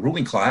showed that the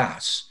ruling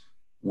class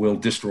will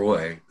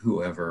destroy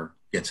whoever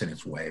gets in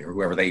its way, or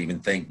whoever they even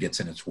think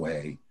gets in its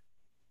way.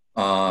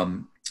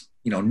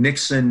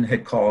 Nixon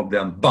had called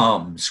them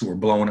bums who were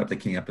blowing up the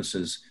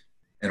campuses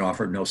and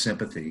offered no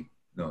sympathy.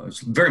 No, it's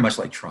very much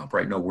like Trump,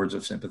 right? No words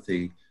of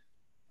sympathy.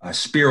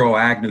 Spiro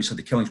Agnew said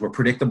the killings were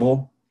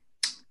predictable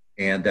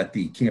and that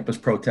the campus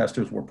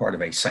protesters were part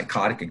of a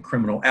psychotic and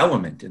criminal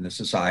element in the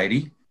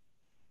society.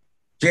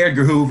 J.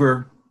 Edgar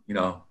Hoover,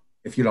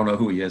 if you don't know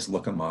who he is,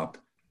 look him up.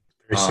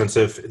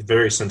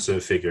 Very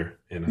sensitive figure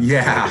in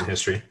American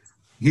history.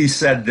 He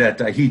said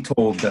that he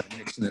told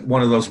Nixon that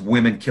one of those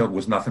women killed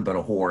was nothing but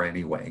a whore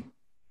anyway.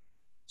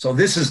 So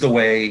this is the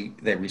way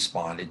they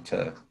responded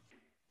to.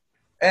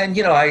 And,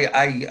 like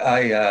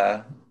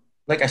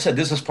I said,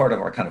 this is part of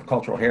our kind of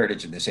cultural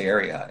heritage in this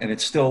area. And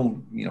it's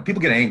still,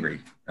 people get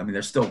angry. I mean,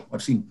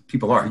 I've seen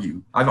people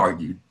argue. I've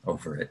argued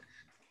over it.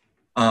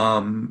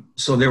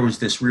 So there was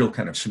this real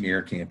kind of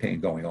smear campaign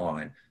going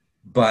on.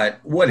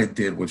 But what it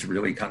did was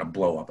really kind of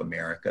blow up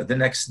America. The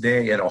next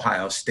day at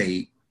Ohio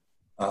State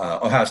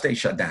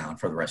shut down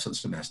for the rest of the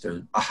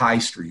semester. A High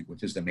Street,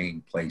 which is the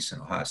main place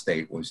in Ohio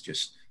State, was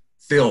just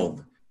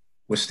filled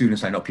with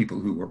students. I know people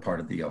who were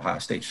part of the Ohio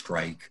State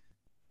strike.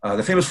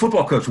 The famous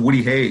football coach,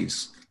 Woody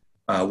Hayes,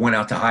 went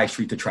out to High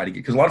Street to try to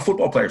because a lot of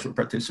football players were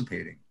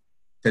participating,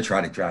 to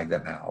try to drag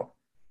them out.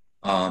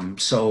 The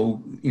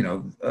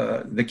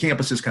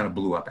campuses kind of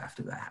blew up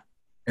after that.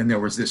 And there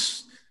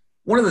was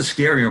one of the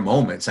scarier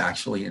moments,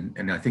 actually,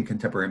 in I think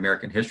contemporary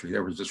American history,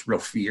 there was this real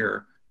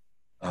fear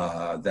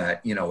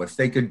that, if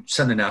they could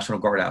send the National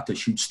Guard out to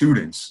shoot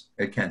students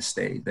at Kent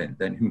State,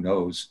 then who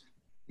knows,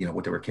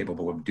 what they were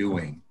capable of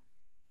doing.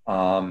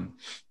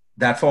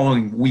 That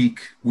following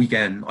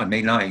weekend on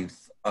May 9th,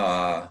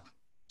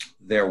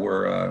 there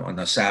were, on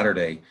a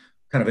Saturday,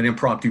 kind of an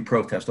impromptu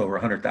protest. Over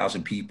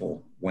 100,000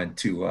 people went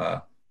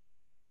to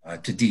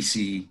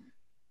D.C.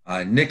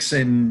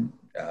 Nixon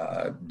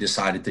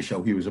decided to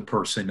show he was a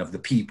person of the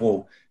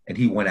people, and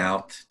he went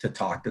out to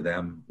talk to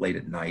them late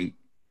at night.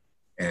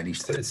 And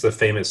it's the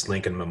famous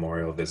Lincoln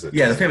Memorial visit.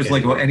 Yeah, the famous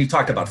Lincoln, and he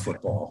talked about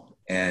football,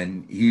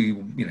 and he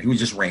was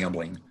just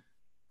rambling.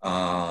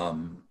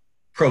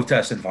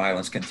 Protests and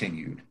violence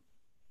continued.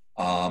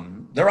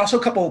 There are also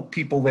a couple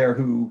people there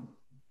who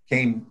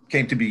came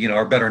to be,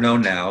 are better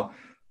known now.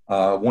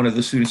 One of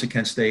the students at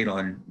Kent State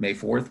on May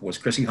 4th was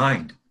Chrissy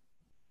Hind,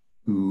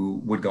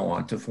 who would go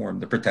on to form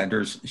the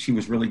Pretenders. She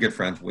was really good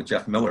friends with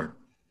Jeff Miller.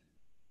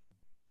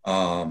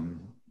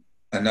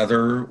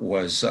 Another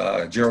was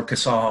Gerald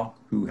Casal,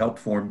 who helped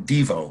form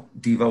Devo.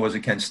 Devo was a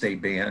Kent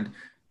State band.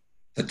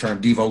 The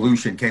term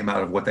devolution came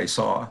out of what they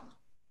saw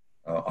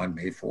on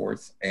May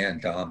 4th.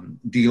 And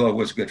Devo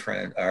was a good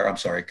friend,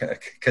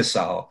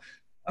 Casal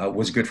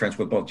was good friends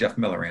with both Jeff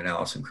Miller and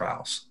Alison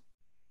Krauss.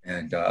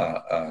 And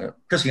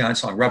Chrissy Hind's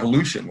song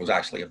Revolution was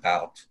actually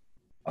about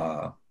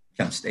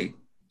Kent State.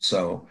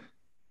 So,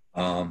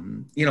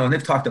 and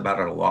they've talked about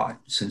it a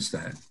lot since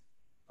then.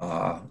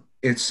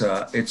 It's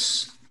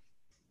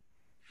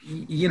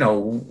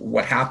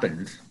what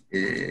happened,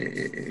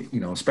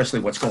 especially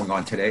what's going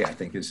on today, I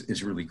think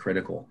is really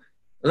critical.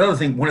 One other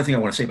thing I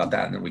want to say about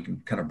that, and then we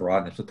can kind of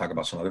broaden it to talk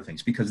about some other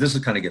things, because this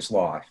kind of gets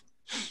lost.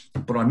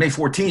 But on May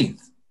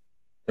 14th,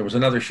 there was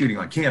another shooting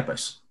on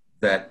campus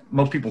that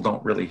most people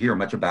don't really hear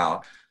much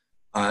about.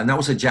 And that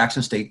was at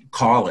Jackson State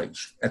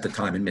College at the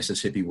time in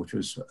Mississippi, which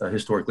was a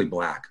historically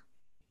Black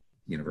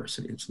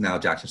university. It's now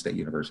Jackson State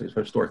University. It's a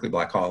historically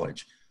Black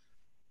college.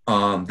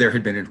 There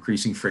had been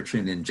increasing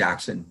friction in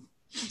Jackson,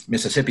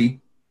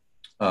 Mississippi,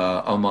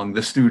 among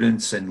the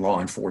students and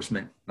law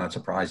enforcement, not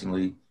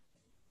surprisingly.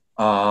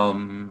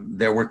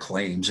 There were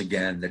claims,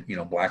 again, that,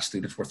 Black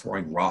students were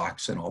throwing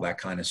rocks and all that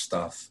kind of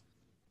stuff.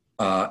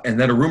 And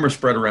then a rumor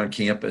spread around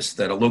campus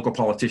that a local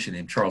politician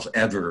named Charles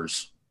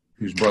Evers,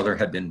 whose brother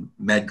had been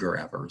Medgar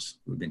Evers,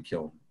 who had been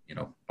killed,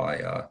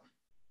 by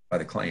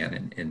the Klan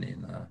in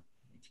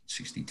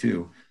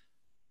 1962.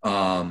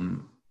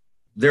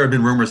 There had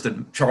been rumors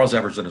that Charles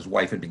Evers and his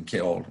wife had been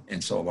killed,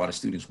 and so a lot of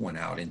students went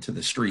out into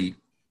the street.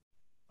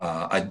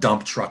 A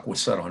dump truck was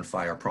set on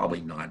fire,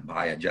 probably not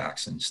by a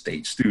Jackson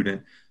State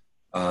student.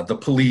 The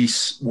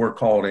police were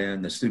called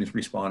in. The students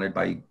responded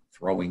by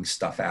throwing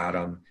stuff at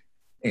them,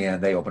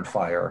 and they opened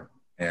fire.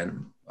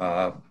 And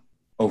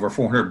over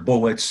 400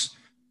 bullets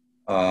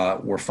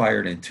were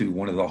fired into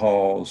one of the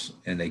halls,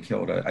 and they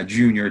killed a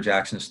junior at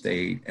Jackson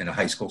State and a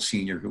high school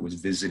senior who was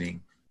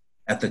visiting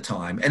at the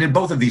time. And in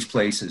both of these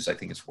places, I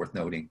think it's worth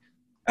noting,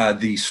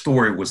 the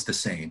story was the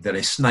same, that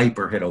a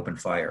sniper had opened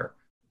fire.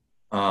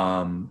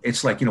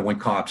 It's like, when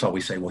cops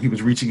always say, well, he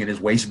was reaching in his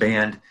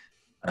waistband.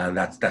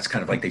 That's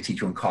kind of like they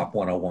teach you in Cop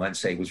 101,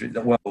 say,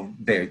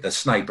 the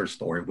sniper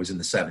story was in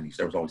the 70s.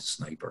 There was always a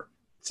sniper.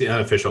 It's the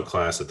unofficial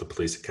class at the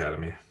police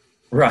academy.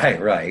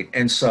 Right.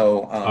 And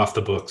so... off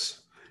the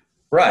books.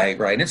 Right.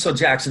 And so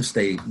Jackson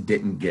State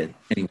didn't get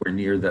anywhere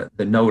near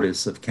the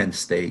notice of Kent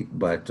State,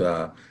 but,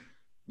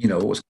 it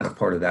was kind of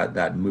part of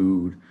that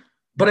mood.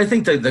 But I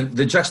think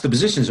the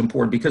juxtaposition is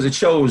important because it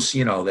shows,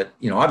 that,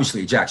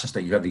 obviously at Jackson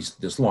State, you have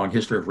this long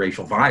history of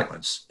racial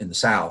violence in the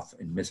South,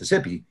 in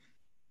Mississippi,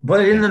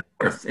 but in the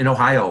North, in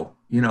Ohio,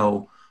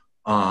 the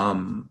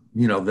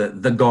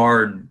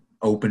Guard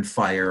opened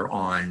fire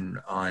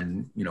on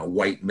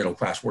white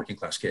middle-class,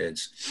 working-class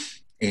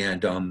kids,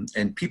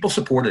 and people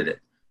supported it.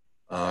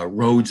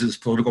 Rhodes's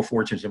political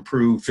fortunes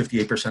improved.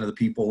 58% of the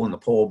people in the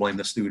poll blame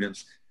the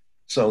students.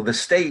 So the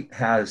state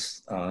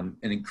has an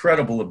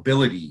incredible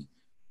ability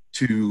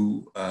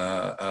to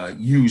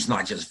use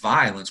not just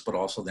violence, but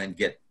also then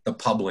get the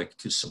public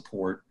to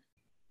support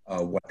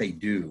what they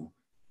do.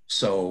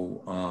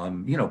 So,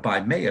 by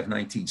May of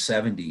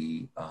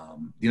 1970, the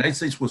United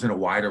States was in a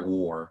wider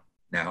war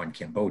now in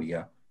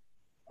Cambodia,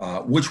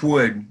 which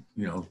would,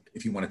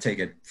 if you want to take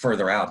it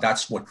further out,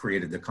 that's what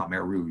created the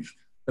Khmer Rouge.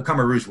 The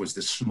Khmer Rouge was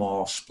this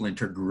small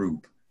splinter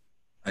group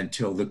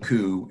until the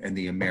coup and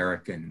the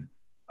American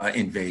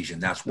invasion.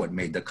 That's what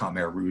made the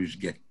Khmer Rouge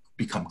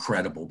become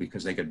credible,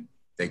 because they could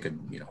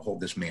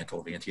hold this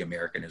mantle of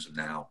anti-Americanism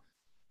now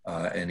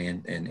and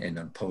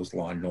impose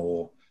law and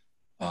order.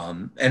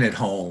 And at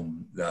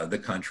home, the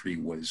country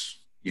was,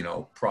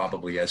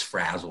 probably as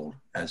frazzled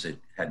as it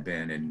had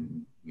been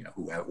in,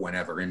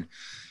 whenever. And,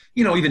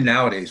 even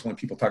nowadays, when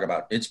people talk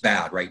about it's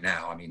bad right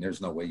now, I mean, there's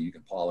no way you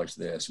can polish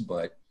this,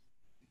 but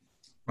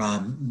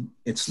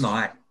it's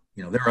not,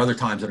 there are other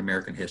times in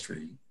American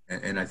history.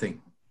 And I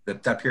think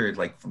that period,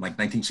 from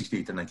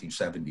 1968 to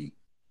 1970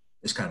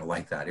 is kind of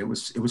like that. It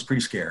was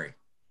pretty scary.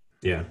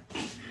 Yeah.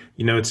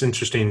 It's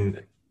interesting,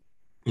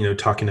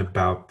 talking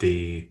about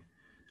the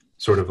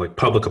sort of like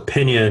public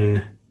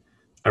opinion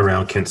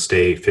around Kent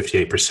State.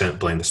 58%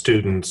 blame the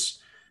students.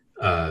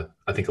 I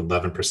think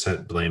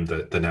 11% blame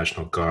the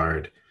National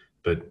Guard.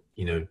 But,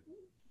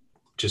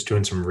 just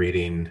doing some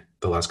reading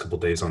the last couple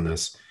of days on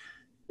this,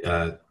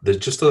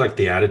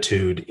 the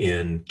attitude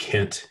in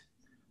Kent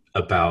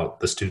about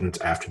the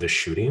students after the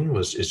shooting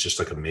is just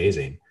like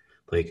amazing.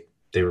 Like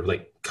they were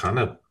like kind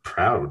of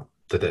proud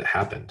that it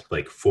happened,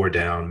 like 4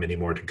 down, many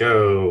more to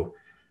go.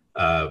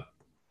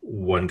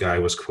 one guy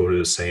was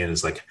quoted as saying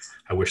is like,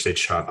 I wish they'd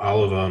shot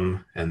all of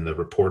them. And the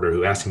reporter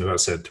who asked him about it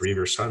said 3 of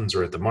your sons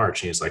were at the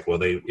march. And he's like,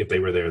 well, if they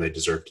were there, they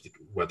deserved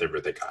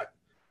whatever they got.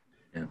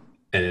 Yeah.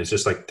 And it's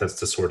just like, that's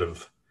the sort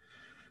of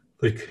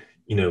like,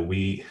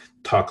 we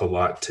talk a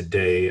lot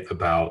today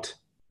about,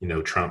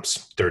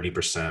 Trump's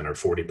 30%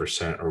 or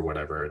 40% or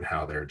whatever, and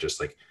how they're just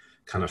like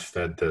kind of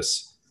fed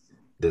this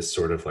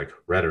sort of like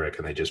rhetoric,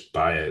 and they just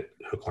buy it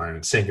hook, line,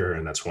 and sinker.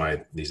 And that's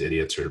why these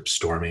idiots are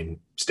storming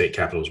state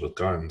capitals with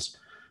guns.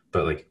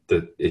 But like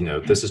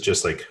this is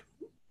just like,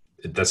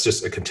 that's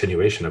just a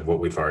continuation of what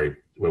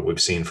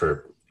we've seen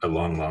for a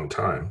long, long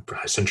time, for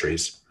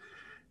centuries.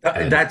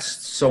 That's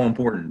so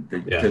important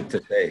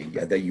to say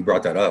that you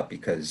brought that up,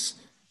 because,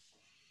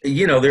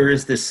 there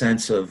is this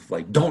sense of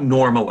like, don't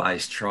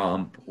normalize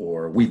Trump,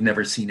 or we've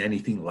never seen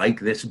anything like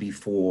this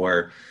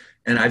before.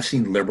 And I've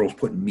seen liberals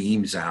put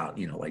memes out,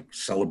 like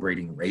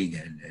celebrating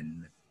Reagan.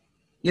 And,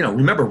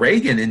 remember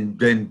Reagan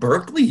in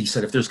Berkeley, he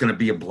said, if there's going to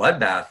be a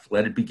bloodbath,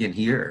 let it begin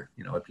here,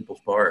 at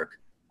People's Park.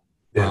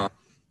 Yeah.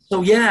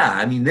 So, yeah,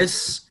 I mean,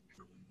 this,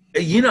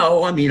 I'm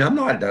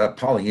not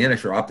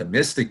Pollyannish or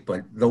optimistic,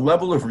 but the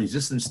level of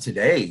resistance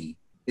today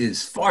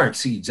far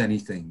exceeds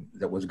anything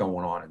that was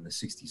going on in the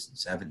 60s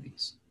and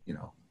 70s,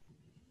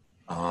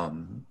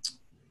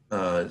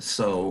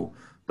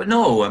 But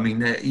no, I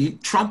mean,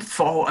 Trump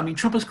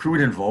is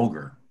crude and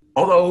vulgar.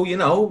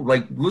 Although,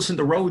 like listen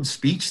to Rhodes'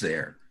 speech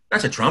there.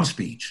 That's a Trump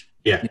speech.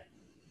 Yeah.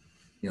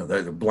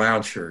 They're the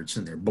brown shirts,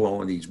 and they're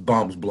blowing these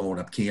bombs, blowing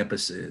up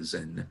campuses,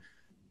 and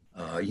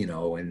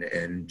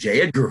and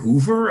J. Edgar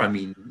Hoover. I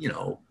mean,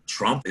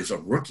 Trump is a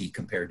rookie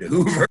compared to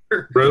Hoover.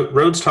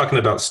 Rhodes talking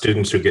about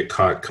students who get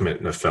caught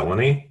committing a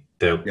felony.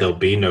 There'll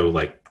be no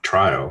like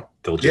trial.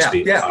 They'll just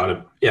be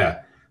no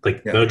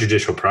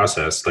judicial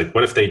process. Like,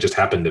 what if they just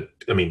happened to?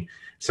 I mean,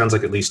 it sounds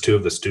like at least 2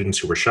 of the students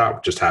who were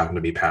shot just happened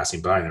to be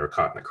passing by and they were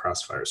caught in a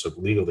crossfire. So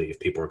legally, if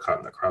people are caught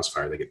in a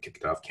crossfire, they get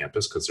kicked off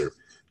campus because they're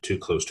too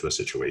close to a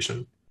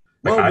situation.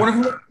 Like,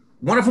 well,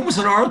 one of them was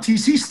an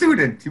ROTC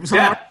student. He was on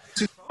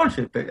ROTC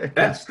scholarship at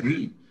Penn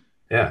State.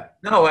 Yeah.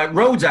 No,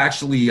 Rhodes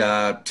actually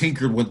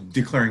tinkered with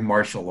declaring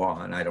martial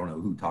law, and I don't know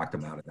who talked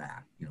about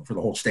that, for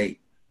the whole state.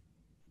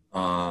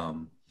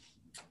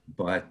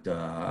 But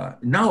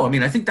no, I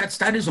mean, I think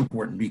that is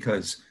important,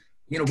 because,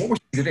 what we're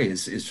seeing today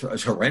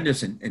is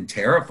horrendous and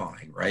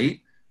terrifying,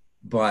 right?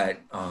 But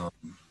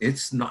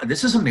it's not.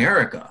 This is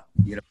America,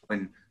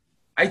 and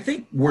I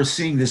think we're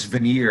seeing this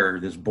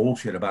veneer, this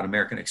bullshit about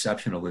American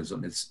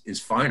exceptionalism is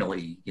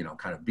finally,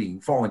 kind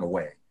of falling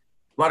away.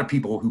 A lot of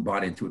people who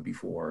bought into it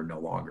before are no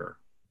longer,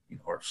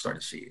 are starting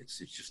to see it's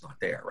just not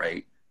there,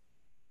 right?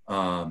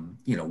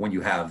 When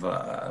you have,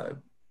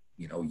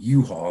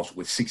 U-Hauls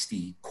with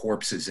 60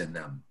 corpses in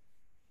them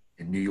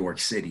in New York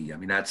City, I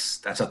mean,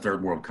 that's a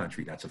third world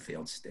country. That's a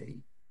failed state.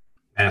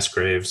 Mass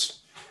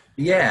graves.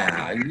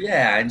 Yeah.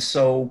 And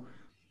so,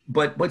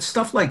 but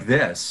stuff like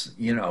this,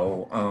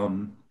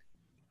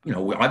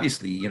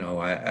 obviously,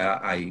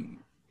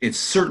 it's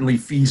certainly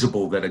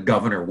feasible that a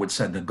governor would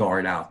send the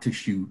guard out to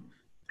shoot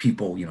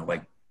people,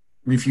 like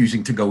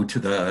refusing to go to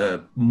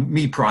the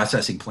meat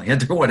processing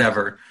plant or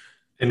whatever.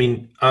 I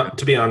mean,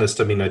 to be honest,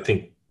 I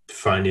think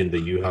finding the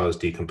U-Hauls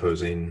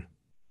decomposing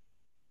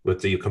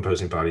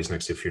bodies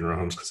next to funeral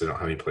homes because they don't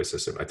have any place to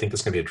sit, I think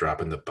that's going to be a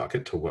drop in the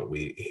bucket to what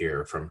we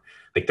hear from,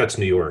 like, that's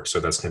New York. So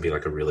that's going to be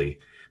like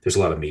there's a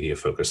lot of media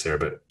focus there,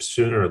 but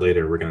sooner or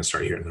later, we're going to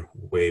start hearing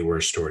way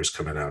worse stories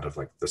coming out of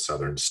like the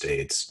southern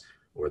states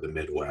or the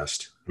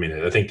Midwest. I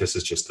mean, I think this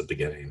is just the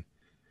beginning.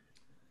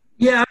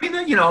 Yeah, I mean,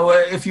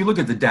 if you look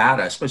at the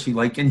data, especially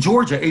like in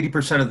Georgia,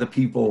 80% of the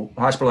people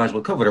hospitalized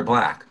with COVID are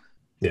Black.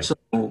 Yeah. So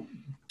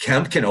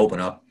Kemp can open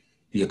up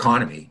the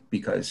economy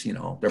because, there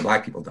are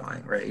Black people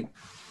dying, right?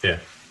 Yeah.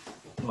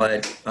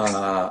 But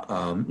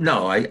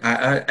no,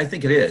 I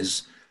think it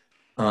is.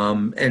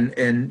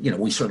 And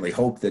we certainly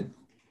hope that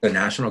the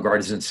National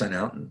Guard isn't sent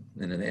out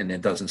and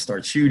it doesn't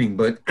start shooting.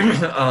 But,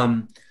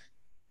 I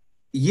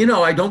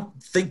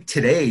don't think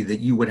today that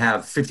you would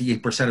have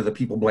 58% of the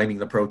people blaming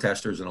the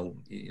protesters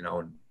and,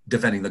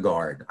 defending the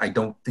Guard. I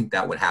don't think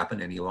that would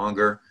happen any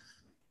longer.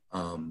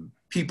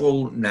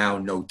 People now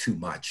know too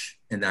much,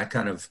 and that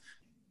kind of,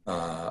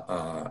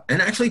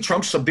 and actually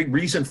Trump's a big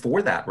reason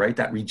for that, right?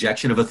 That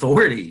rejection of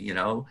authority,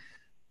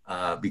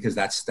 because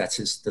that's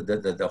his,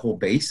 the whole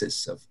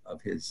basis of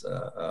his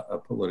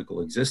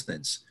political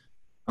existence.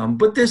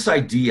 But this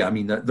idea, I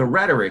mean, the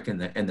rhetoric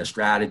and the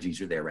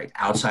strategies are there, right?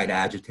 Outside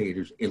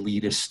agitators,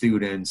 elitist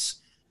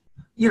students,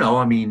 they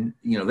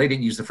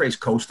didn't use the phrase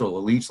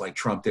coastal elites like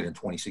Trump did in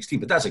 2016,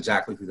 but that's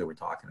exactly who they were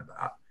talking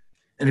about.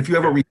 And if you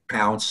ever read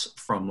accounts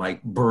from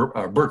like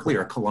Berkeley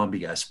or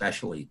Columbia,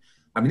 especially,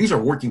 I mean, these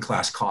are working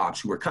class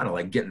cops who are kind of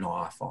like getting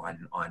off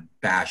on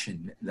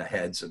bashing the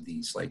heads of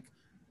these like,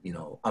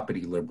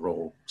 uppity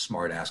liberal,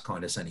 smart ass,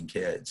 condescending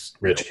kids.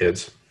 Rich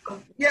kids.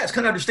 Yeah, it's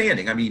kind of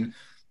understanding. I mean,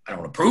 I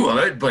don't approve of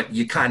it, but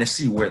you kind of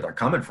see where they're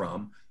coming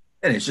from.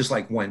 And it's just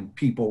like when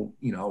people,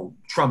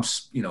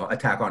 Trump's,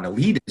 attack on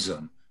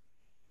elitism,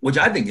 which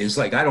I think is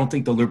like, I don't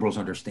think the liberals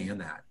understand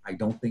that. I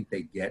don't think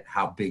they get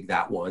how big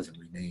that was and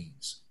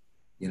remains,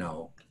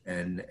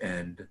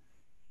 and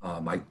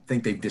I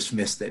think they've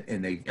dismissed it.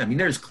 And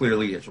there's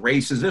clearly, it's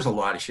racist, there's a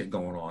lot of shit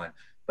going on,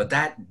 but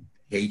that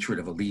hatred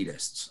of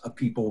elitists, of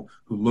people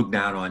who look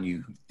down on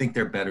you, who think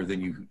they're better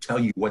than you, who tell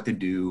you what to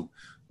do,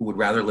 who would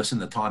rather listen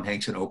to Tom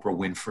Hanks and Oprah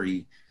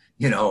Winfrey,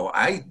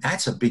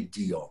 that's a big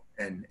deal.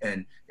 And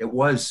it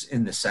was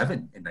in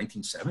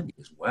 1970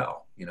 as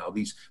well.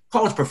 These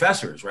college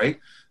professors, right?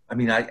 I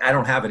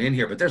don't have it in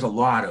here, but there's a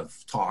lot of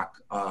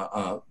talk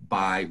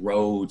by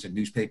Rhodes and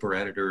newspaper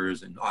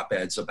editors and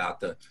op-eds about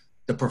the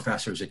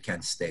professors at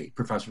Kent State,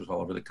 professors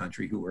all over the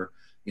country who were,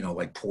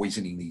 like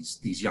poisoning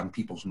these young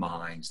people's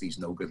minds, these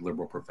no good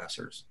liberal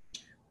professors.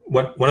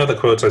 One of the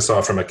quotes I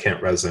saw from a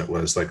Kent resident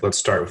was like, let's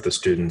start with the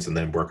students and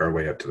then work our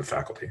way up to the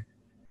faculty.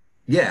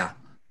 Yeah.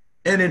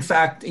 And in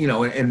fact, in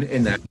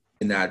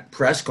that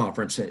press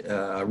conference,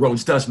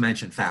 Rhodes does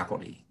mention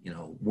faculty.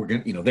 We're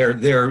going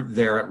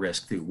they're at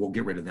risk too. We'll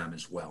get rid of them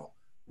as well.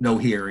 No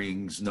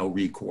hearings, no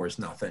recourse,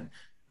 nothing.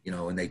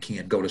 And they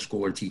can't go to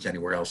school or teach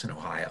anywhere else in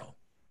Ohio.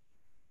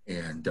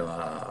 And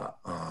I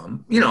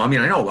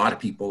know a lot of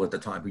people at the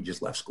time who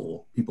just left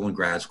school. People in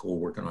grad school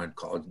working on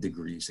college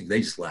degrees,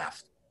 they just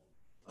left.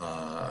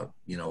 From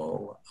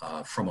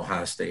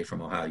Ohio State,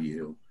 from Ohio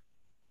U.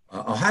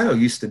 Ohio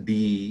used to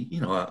be,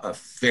 a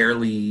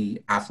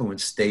fairly affluent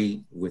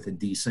state with a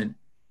decent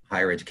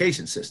higher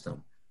education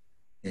system.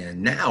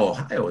 And now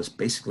Ohio is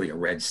basically a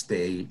red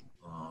state.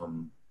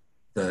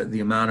 The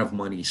amount of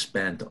money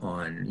spent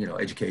on,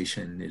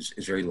 education is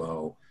very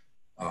low.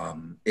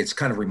 It's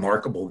kind of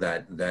remarkable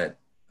that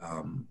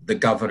the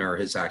governor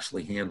has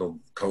actually handled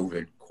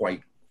COVID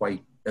quite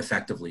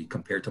effectively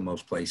compared to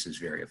most places,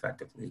 very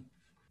effectively.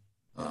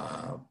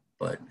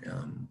 But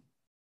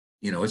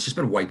it's just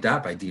been wiped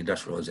out by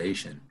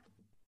deindustrialization.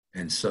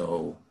 And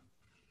so,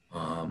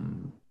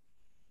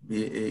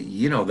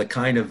 the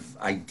kind of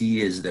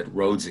ideas that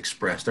Rhodes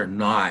expressed are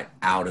not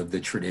out of the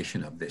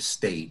tradition of this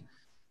state.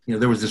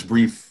 There was this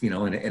brief, in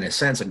a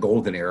sense, a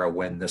golden era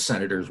when the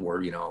senators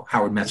were,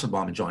 Howard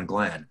Metzenbaum and John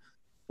Glenn,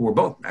 who were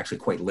both actually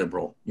quite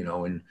liberal,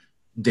 and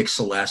Dick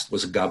Celeste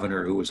was a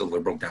governor who was a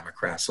liberal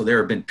Democrat. So there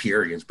have been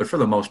periods, but for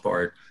the most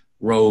part,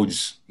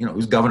 Rhodes, he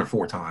was governor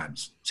 4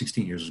 times,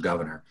 16 years as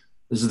governor.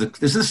 This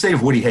is the state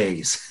of Woody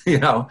Hayes.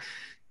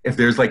 If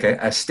there's like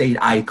a state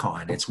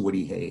icon, it's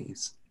Woody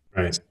Hayes.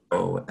 Right.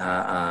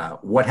 So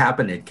what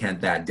happened at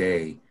Kent that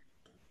day?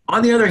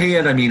 On the other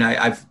hand,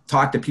 I've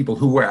talked to people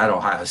who were at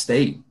Ohio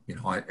State,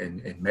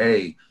 in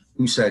May,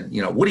 who said,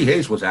 Woody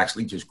Hayes was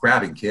actually just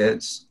grabbing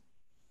kids,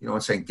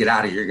 and saying, get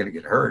out of here, you're going to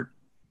get hurt.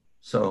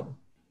 So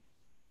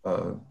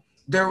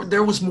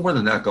there was more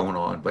than that going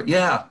on. But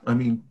yeah,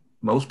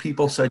 most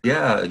people said,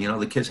 yeah,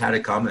 the kids had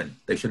it coming.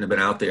 They shouldn't have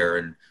been out there.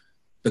 And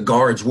the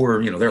guards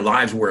were, their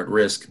lives were at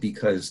risk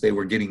because they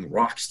were getting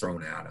rocks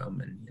thrown at them.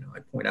 And, I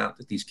point out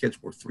that these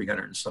kids were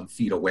 300 and some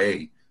feet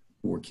away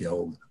who were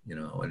killed,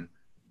 and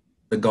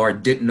the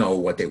guard didn't know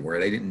what they were.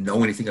 They didn't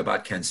know anything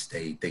about Kent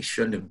State. They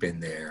shouldn't have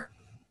been there.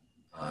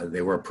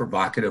 They were a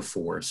provocative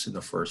force in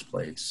the first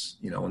place,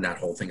 and that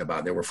whole thing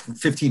about there were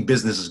 15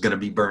 businesses going to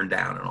be burned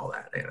down and all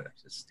that.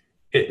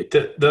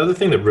 The other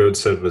thing that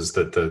Rhodes said was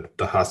that the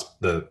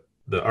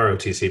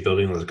ROTC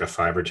building was like a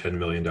 $5 or $10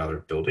 million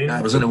building. Yeah,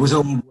 it was an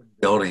old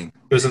building.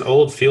 It was an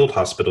old field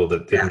hospital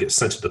that didn't get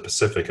sent to the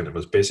Pacific, and it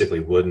was basically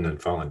wooden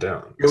and fallen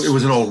down. It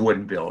was an old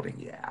wooden building.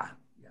 Yeah,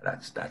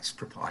 that's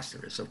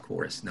preposterous. Of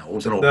course, no, it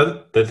was an old.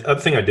 The other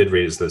thing I did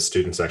read is the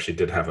students actually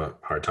did have a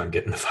hard time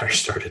getting the fire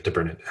started to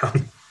burn it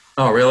down.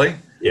 Oh, really?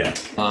 Yeah.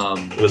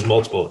 It was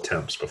multiple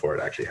attempts before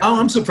it actually happened. Oh,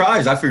 I'm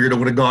surprised. I figured it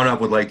would have gone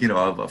up with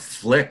a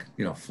flick,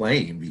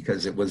 flame,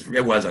 because it was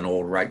an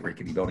old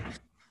rickety building.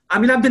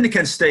 I've been to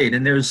Kent State,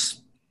 and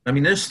there's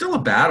still a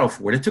battle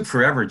for it. It took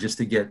forever just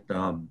to get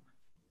a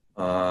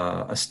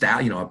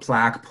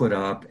plaque put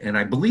up, and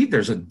I believe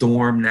there's a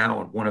dorm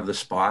now at one of the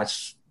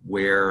spots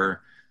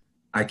where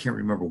I can't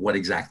remember what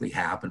exactly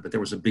happened, but there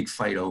was a big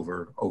fight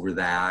over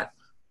that.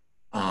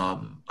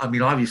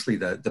 Obviously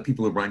the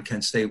people who run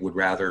Kent State would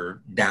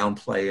rather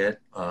downplay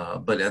it,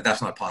 but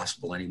that's not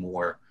possible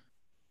anymore.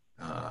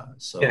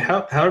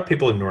 How do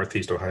people in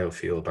Northeast Ohio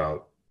feel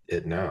about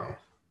it now?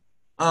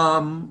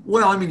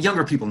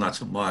 Younger people, not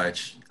so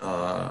much.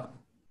 I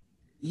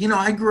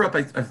grew up,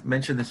 I've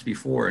mentioned this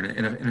before,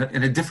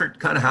 in a different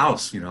kind of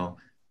house,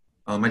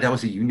 My dad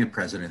was a union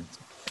president.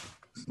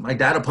 My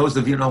dad opposed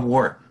the Vietnam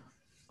War.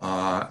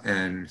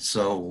 And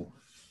so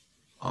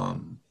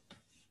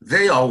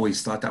they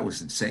always thought that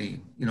was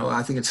insane.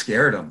 I think it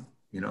scared them.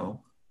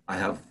 I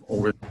have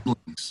older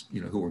siblings,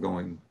 who were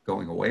going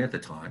away at the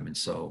time. And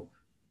so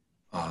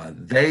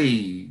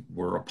they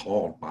were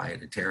appalled by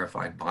it and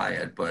terrified by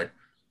it. But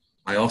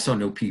I also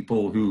know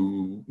people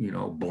who,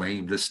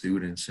 blamed the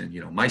students. And,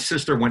 my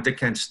sister went to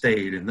Kent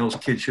State, and those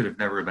kids should have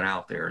never been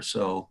out there.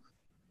 So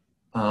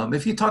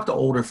if you talk to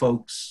older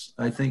folks,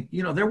 I think,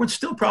 there would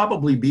still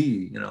probably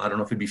be, I don't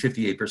know if it'd be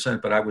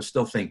 58%, but I would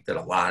still think that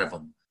a lot of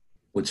them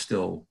would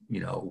still,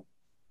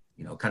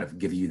 kind of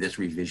give you this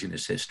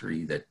revisionist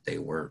history that they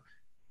were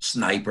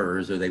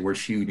snipers, or they were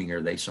shooting,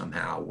 or they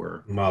somehow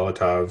were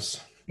Molotovs.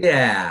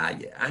 Yeah.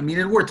 I mean,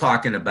 and we're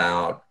talking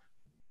about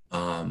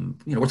we're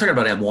talking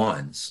about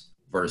M1s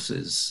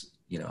versus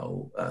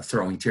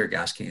throwing tear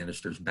gas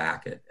canisters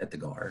back at the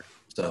guard.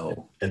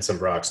 So and some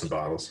rocks and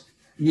bottles.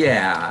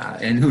 Yeah,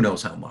 and who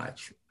knows how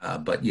much.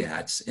 But yeah,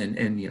 it's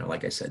and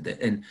like I said,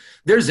 and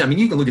there's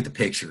you can look at the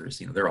pictures.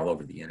 They're all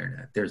over the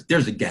internet.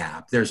 There's a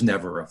gap. There's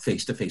never a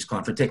face-to-face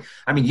confrontation.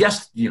 I mean,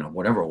 yes,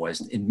 whatever it was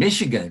in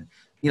Michigan.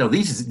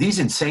 These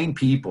insane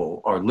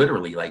people are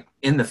literally like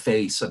in the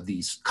face of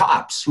these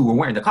cops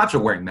the cops are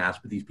wearing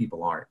masks, but these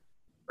people aren't,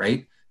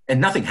 right? And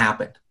nothing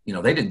happened.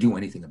 They didn't do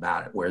anything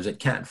about it. Whereas at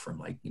Kent, from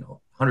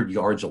 100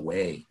 yards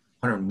away,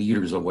 100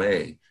 meters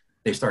away,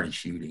 they started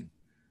shooting.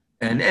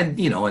 And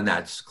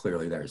that's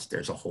clearly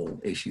there's a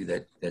whole issue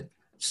that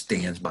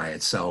stands by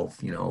itself.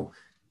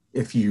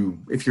 If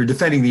you're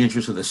defending the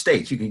interests of the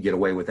states, you can get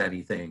away with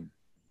anything.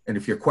 And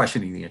if you're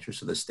questioning the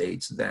interests of the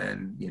states,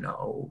 then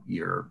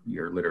you're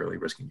literally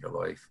risking your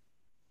life.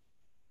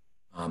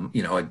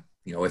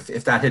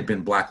 If that had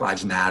been Black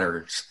Lives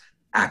Matter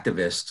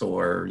activists,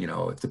 or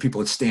if the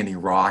people at Standing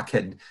Rock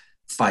had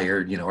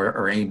fired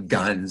or aimed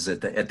guns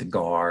at the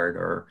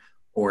guard,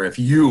 or if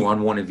you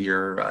on one of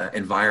your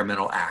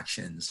environmental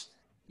actions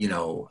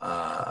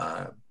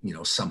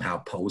somehow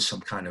pose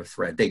some kind of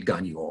threat, they'd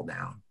gun you all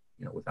down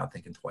without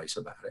thinking twice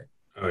about it.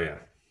 Oh yeah.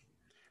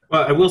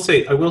 Well, I will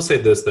say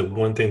this, that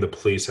one thing the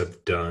police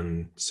have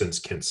done since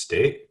Kent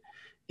State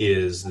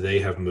is they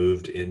have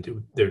moved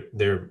into,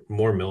 they're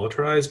more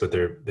militarized, but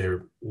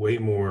they're way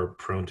more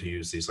prone to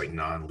use these like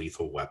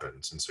non-lethal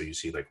weapons. And so you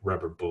see like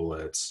rubber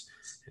bullets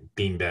and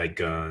beanbag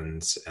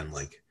guns and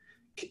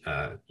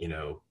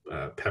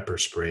pepper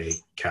spray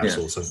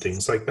capsules and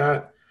things like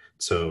that.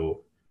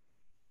 So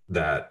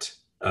that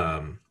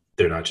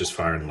they're not just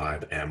firing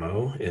live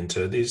ammo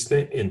into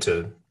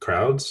into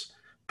crowds,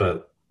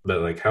 but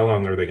like, how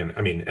long are they going to,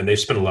 and they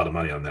spend a lot of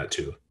money on that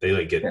too.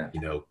 They get,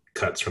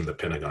 cuts from the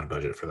Pentagon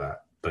budget for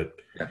that, but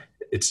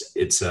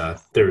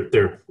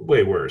they're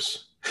way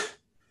worse.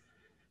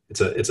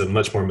 It's a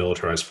much more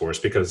militarized force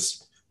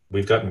because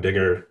we've gotten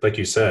bigger. Like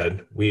you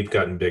said, we've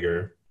gotten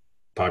bigger.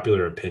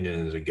 Popular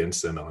opinion is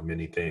against them on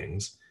many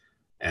things,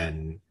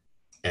 and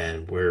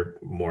we're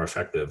more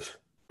effective.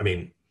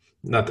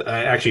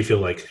 I actually feel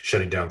like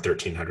shutting down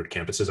 1,300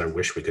 campuses. I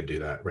wish we could do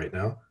that right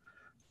now.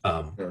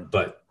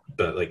 But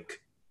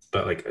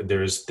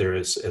there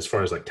is, as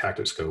far as like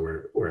tactics go,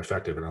 we're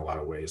effective in a lot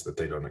of ways that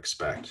they don't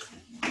expect.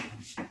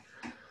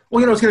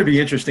 Well, it's going to be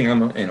interesting.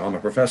 I'm a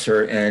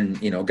professor,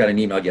 and got an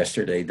email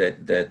yesterday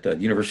that the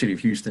University of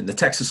Houston, the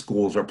Texas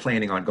schools are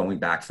planning on going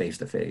back face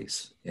to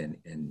face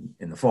in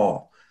the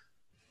fall.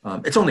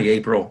 It's only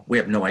April. We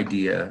have no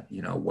idea,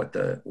 what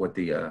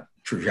the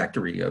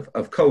trajectory of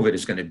COVID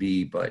is going to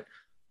be, but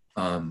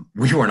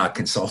we were not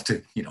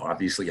consulted,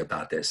 obviously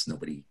about this.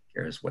 Nobody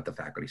cares what the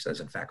faculty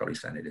says, and Faculty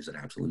Senate is an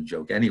absolute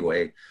joke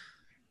anyway.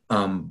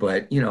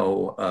 But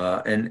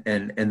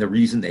and the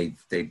reason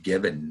they've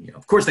given,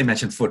 of course they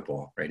mentioned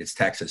football, right? It's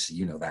Texas,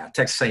 that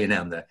Texas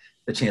A&M, the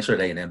chancellor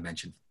at A&M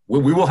mentioned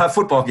we will have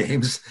football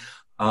games.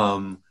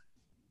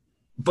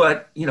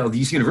 But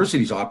these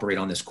universities operate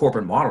on this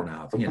corporate model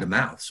now, hand to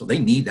mouth, so they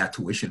need that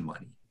tuition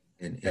money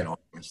in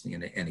August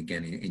and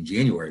again in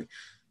January.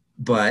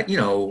 But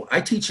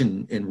I teach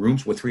in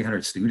rooms with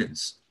 300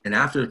 students, and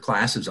after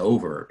class is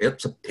over,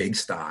 it's a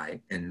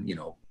pigsty, and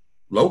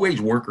low wage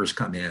workers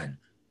come in.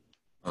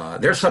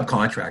 They're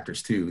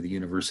subcontractors too. The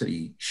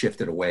university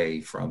shifted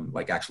away from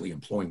like actually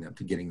employing them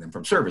to getting them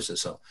from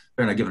services, so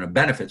they're not giving them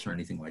benefits or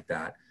anything like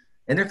that.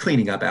 And they're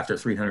cleaning up after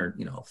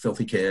 300,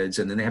 filthy kids.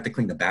 And then they have to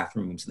clean the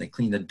bathrooms, and they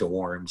clean the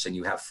dorms, and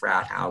you have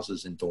frat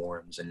houses and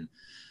dorms, and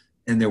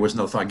there was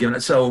no thought given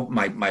it. So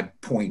my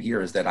point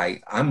here is that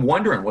I'm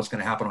wondering what's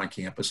going to happen on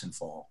campus in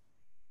fall.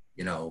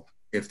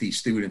 If these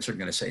students are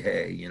going to say,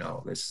 hey,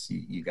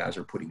 you guys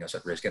are putting us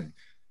at risk. And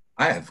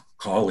I have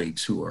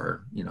colleagues who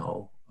are,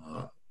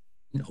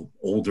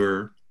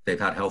 older, they've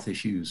had health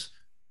issues.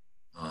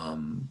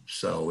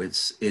 So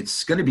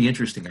it's going to be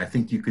interesting. I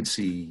think you could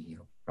see,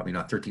 probably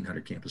not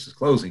 1,300 campuses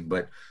closing,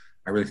 but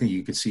I really think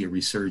you could see a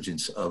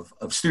resurgence of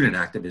student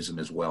activism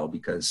as well,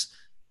 because,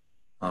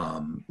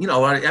 and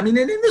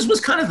this was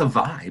kind of the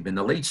vibe in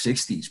the late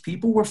 60s.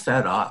 People were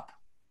fed up,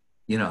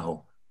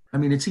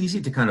 it's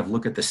easy to kind of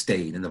look at the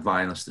state and the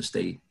violence the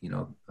state,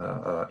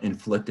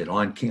 inflicted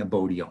on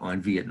Cambodia,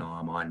 on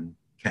Vietnam, on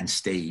Kent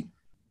State.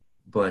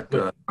 But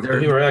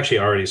we were actually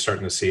already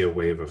starting to see a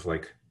wave of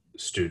like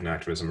student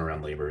activism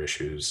around labor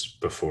issues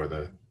before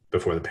the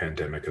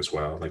pandemic as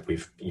well. Like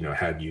we've,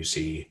 had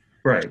UC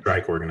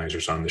strike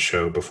organizers on the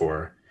show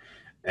before.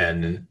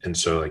 And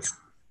so like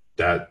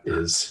that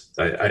is,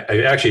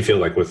 I actually feel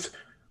like with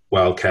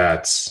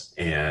Wildcats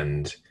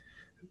and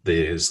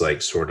these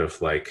like sort of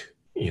like,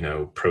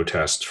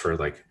 protests for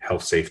like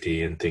health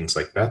safety and things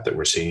like that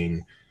we're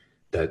seeing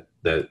that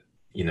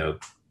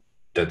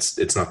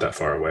it's not that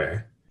far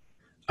away.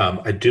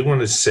 I do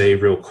want to say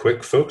real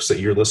quick, folks, that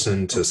you're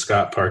listening to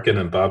Scott Parkin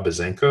and Bob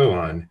Bazenko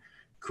on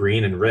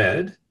Green and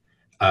Red.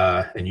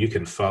 And you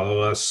can follow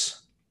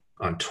us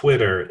on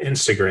Twitter,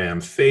 Instagram,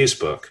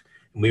 Facebook.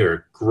 We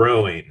are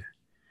growing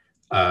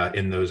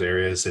in those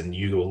areas, and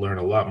you will learn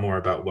a lot more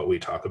about what we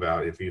talk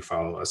about if you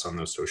follow us on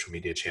those social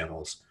media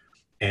channels.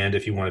 And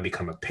if you want to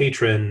become a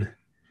patron,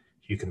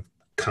 you can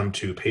come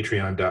to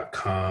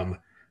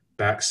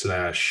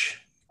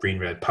patreon.com/Green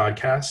Red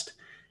Podcast.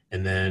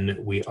 And then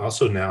we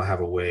also now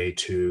have a way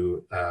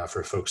to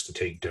for folks to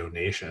take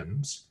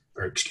donations,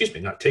 or excuse me,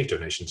 not take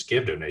donations,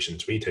 give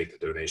donations. We take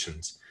the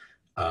donations.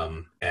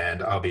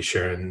 And I'll be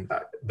sharing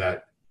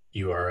that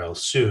URL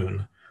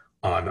soon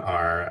on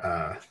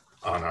our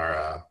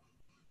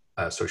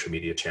social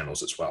media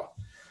channels as well.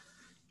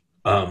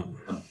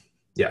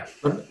 Yeah.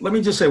 Let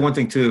me just say one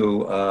thing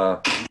too.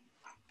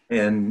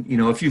 And,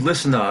 if you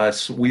listen to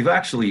us, we've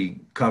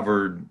actually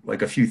covered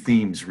like a few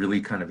themes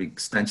really kind of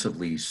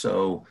extensively.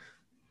 So,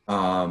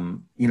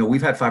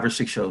 we've had 5 or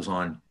 6 shows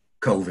on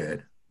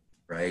COVID,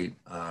 right?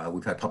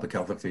 We've had public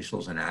health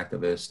officials and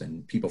activists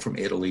and people from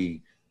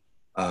Italy.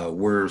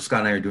 Scott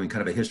and I are doing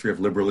kind of a history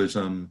of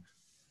liberalism.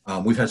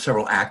 We've had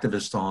several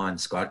activists on,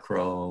 Scott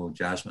Crow,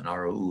 Jasmine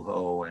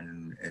Araujo,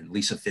 and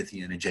Lisa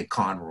Fithian and Jay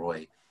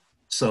Conroy.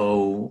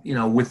 So,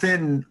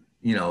 within,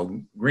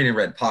 Green and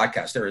Red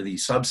Podcast, there are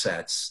these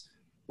subsets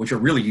which are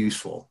really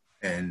useful.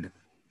 And,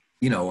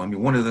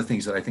 one of the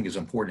things that I think is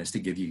important is to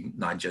give you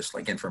not just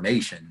like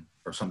information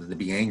or something to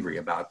be angry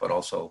about, but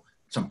also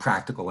some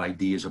practical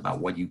ideas about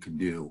what you can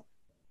do.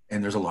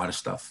 And there's a lot of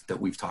stuff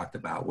that we've talked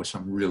about with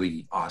some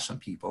really awesome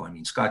people. I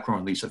mean, Scott Crow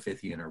and Lisa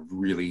Fithian are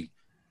really,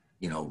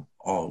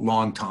 all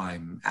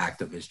longtime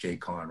activists, Jay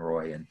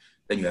Conroy. And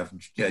then you have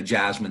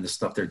Jasmine, the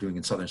stuff they're doing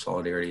in Southern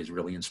Solidarity is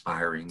really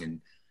inspiring.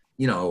 And,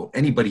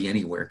 anybody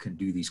anywhere can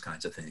do these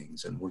kinds of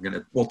things. And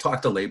we'll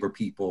talk to labor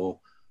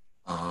people.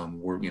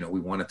 We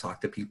want to talk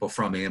to people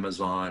from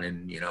Amazon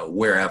and,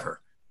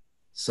 wherever.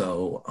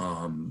 So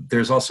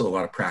there's also a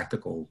lot of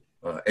practical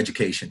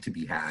education to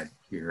be had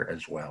here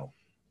as well.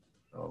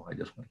 So I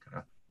just want to kind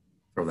of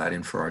throw that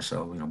in for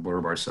ourselves,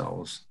 blurb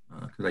ourselves,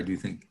 because I do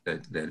think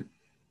that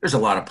there's a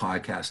lot of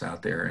podcasts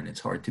out there and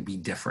it's hard to be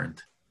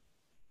different.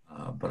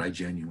 But I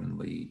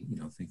genuinely,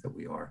 think that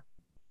we are.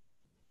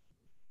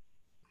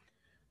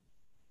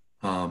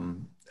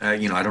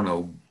 I don't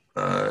know.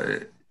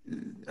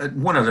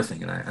 One other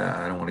thing, and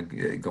I don't want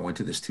to go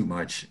into this too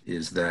much,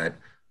 is that,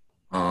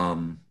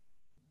 I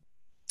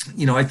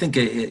think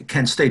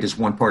Kent State is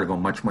one part of a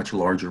much, much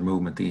larger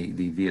movement,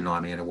 the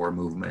Vietnam anti-war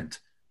movement.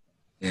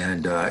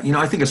 And,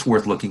 I think it's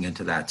worth looking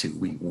into that too.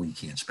 We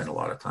can't spend a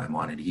lot of time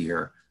on it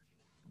here,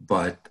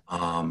 but,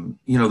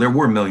 there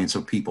were millions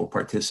of people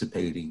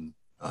participating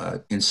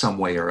in some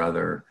way or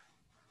other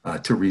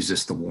to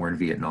resist the war in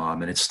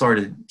Vietnam. And it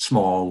started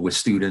small with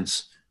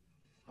students.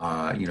 In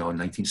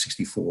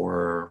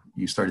 1964,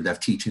 you started to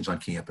have teachings on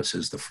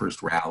campuses. The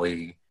first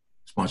rally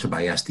sponsored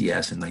by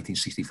SDS in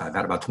 1965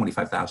 had about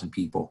 25,000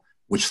 people,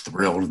 which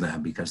thrilled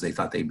them because they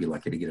thought they'd be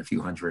lucky to get a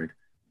few hundred.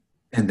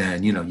 And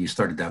then, you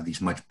started to have these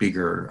much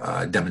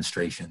bigger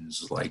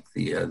demonstrations like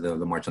the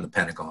March on the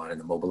Pentagon and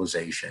the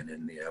mobilization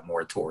and the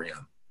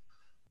moratorium.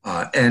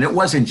 And it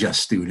wasn't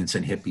just students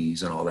and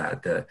hippies and all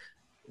that. It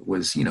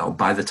was,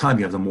 by the time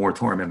you have the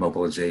moratorium and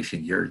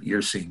mobilization,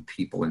 you're seeing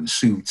people in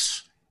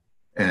suits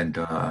and,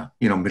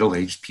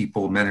 middle-aged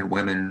people, men and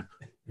women.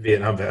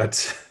 Vietnam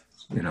vets.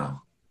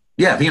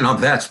 Yeah, Vietnam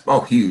vets.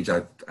 Oh, huge.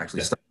 I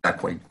actually studied that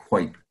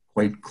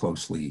quite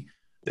closely.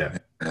 Yeah.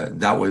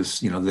 That was,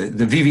 the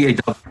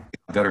VVAW,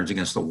 Veterans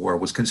Against the War,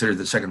 was considered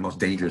the second most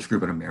dangerous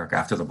group in America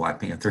after the Black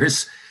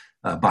Panthers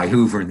by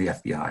Hoover and the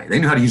FBI. They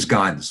knew how to use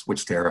guns,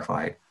 which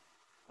terrified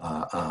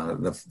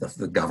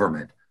the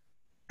government.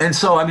 And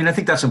so, I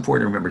think that's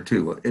important to remember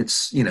too.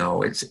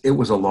 It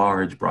was a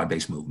large,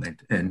 broad-based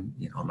movement, and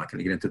I'm not going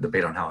to get into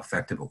debate on how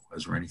effective it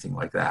was or anything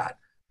like that.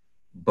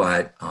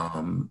 But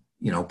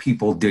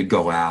people did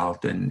go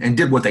out and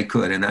did what they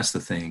could, and that's the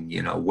thing.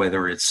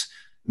 Whether it's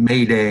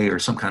May Day or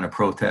some kind of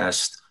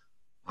protest,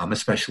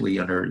 especially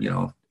under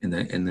in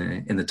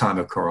the time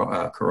of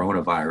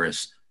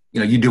coronavirus,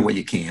 you do what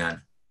you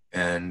can,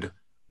 and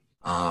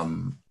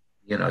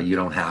you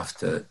don't have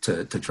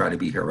to try to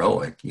be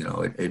heroic.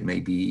 It may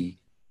be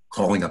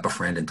calling up a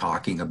friend and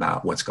talking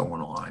about what's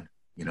going on,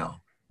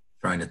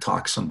 trying to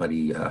talk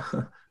somebody.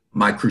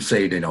 My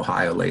crusade in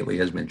Ohio lately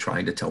has been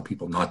trying to tell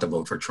people not to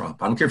vote for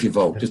Trump. I don't care if you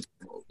vote, just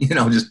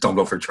don't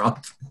vote for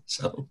Trump.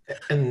 So,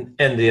 and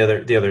the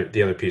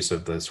other piece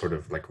of the sort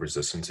of like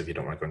resistance, if you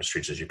don't want to go on the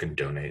streets, is you can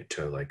donate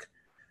to like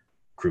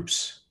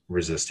groups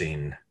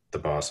resisting the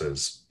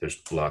bosses.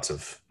 There's lots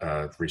of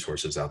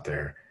resources out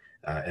there.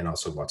 And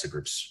also lots of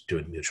groups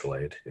doing mutual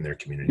aid in their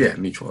community. Yeah,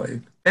 mutual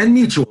aid. And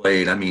mutual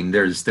aid,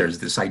 there's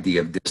this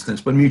idea of distance,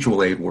 but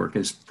mutual aid work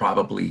is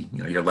probably,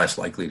 you're less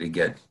likely to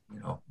get,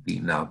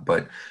 beaten up.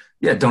 But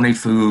yeah, donate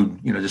food,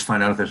 just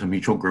find out if there's a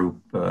mutual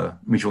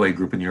aid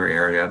group in your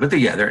area. But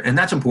and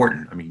that's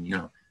important.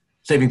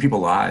 Saving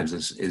people's lives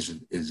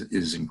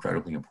is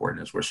incredibly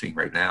important, as we're seeing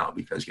right now,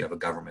 because you have a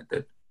government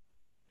that,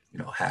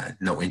 had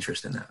no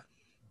interest in that.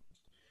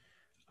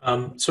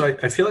 So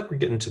I feel like we're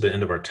getting to the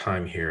end of our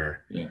time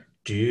here. Yeah.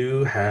 Do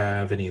you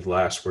have any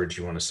last words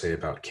you want to say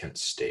about Kent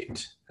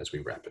State as we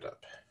wrap it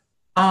up?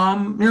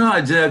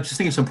 I just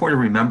think it's important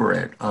to remember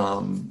it.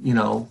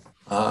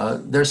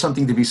 There's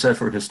something to be said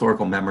for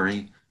historical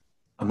memory.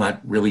 I'm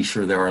not really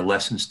sure there are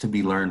lessons to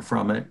be learned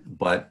from it,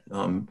 but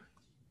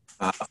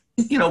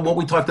what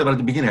we talked about at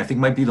the beginning, I think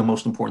might be the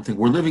most important thing.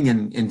 We're living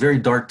in very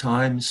dark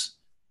times,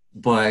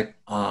 but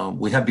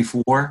we have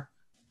before,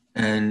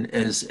 and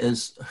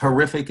as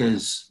horrific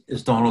as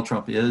Donald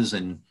Trump is,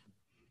 and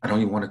I don't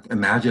even want to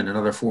imagine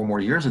another 4 more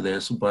years of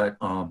this, but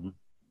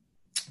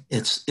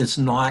it's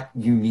not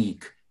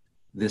unique.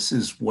 This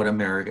is what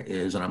America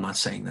is, and I'm not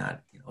saying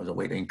that as a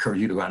way to encourage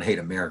you to go out and hate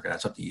America.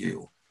 That's up to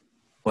you.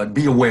 But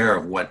be aware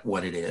of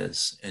what it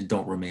is, and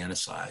don't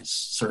romanticize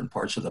certain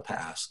parts of the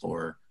past.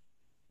 Or,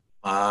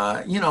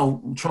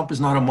 Trump is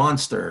not a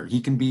monster.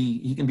 He can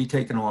be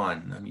taken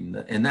on. I mean,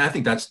 and I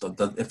think that's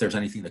if there's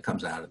anything that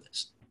comes out of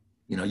this,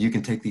 you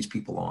can take these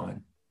people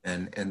on,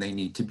 and they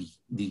need to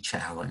be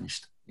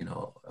challenged,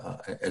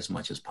 as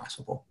much as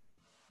possible.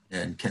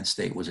 And Kent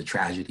State was a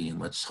tragedy, and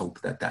let's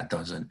hope that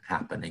doesn't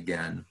happen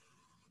again.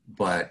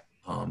 But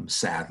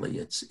sadly,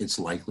 it's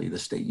likely the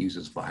state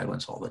uses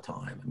violence all the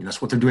time. I mean,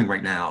 that's what they're doing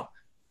right now.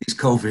 These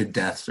COVID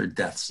deaths are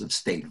deaths of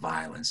state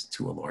violence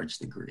to a large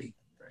degree,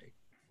 right?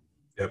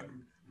 Yep.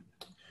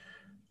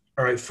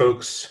 All right,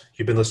 folks,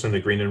 you've been listening to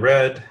Green and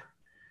Red.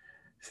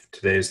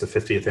 Today is the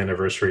 50th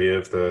anniversary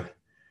of the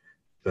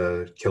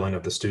killing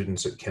of the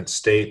students at Kent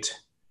State.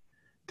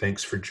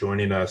 Thanks for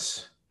joining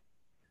us.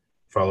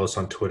 Follow us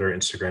on Twitter,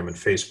 Instagram, and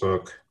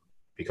Facebook.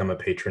 Become a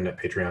patron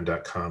at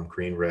patreon.com,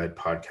 Green Red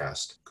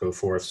Podcast. Go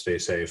forth, stay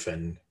safe,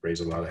 and raise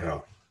a lot of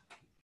hell.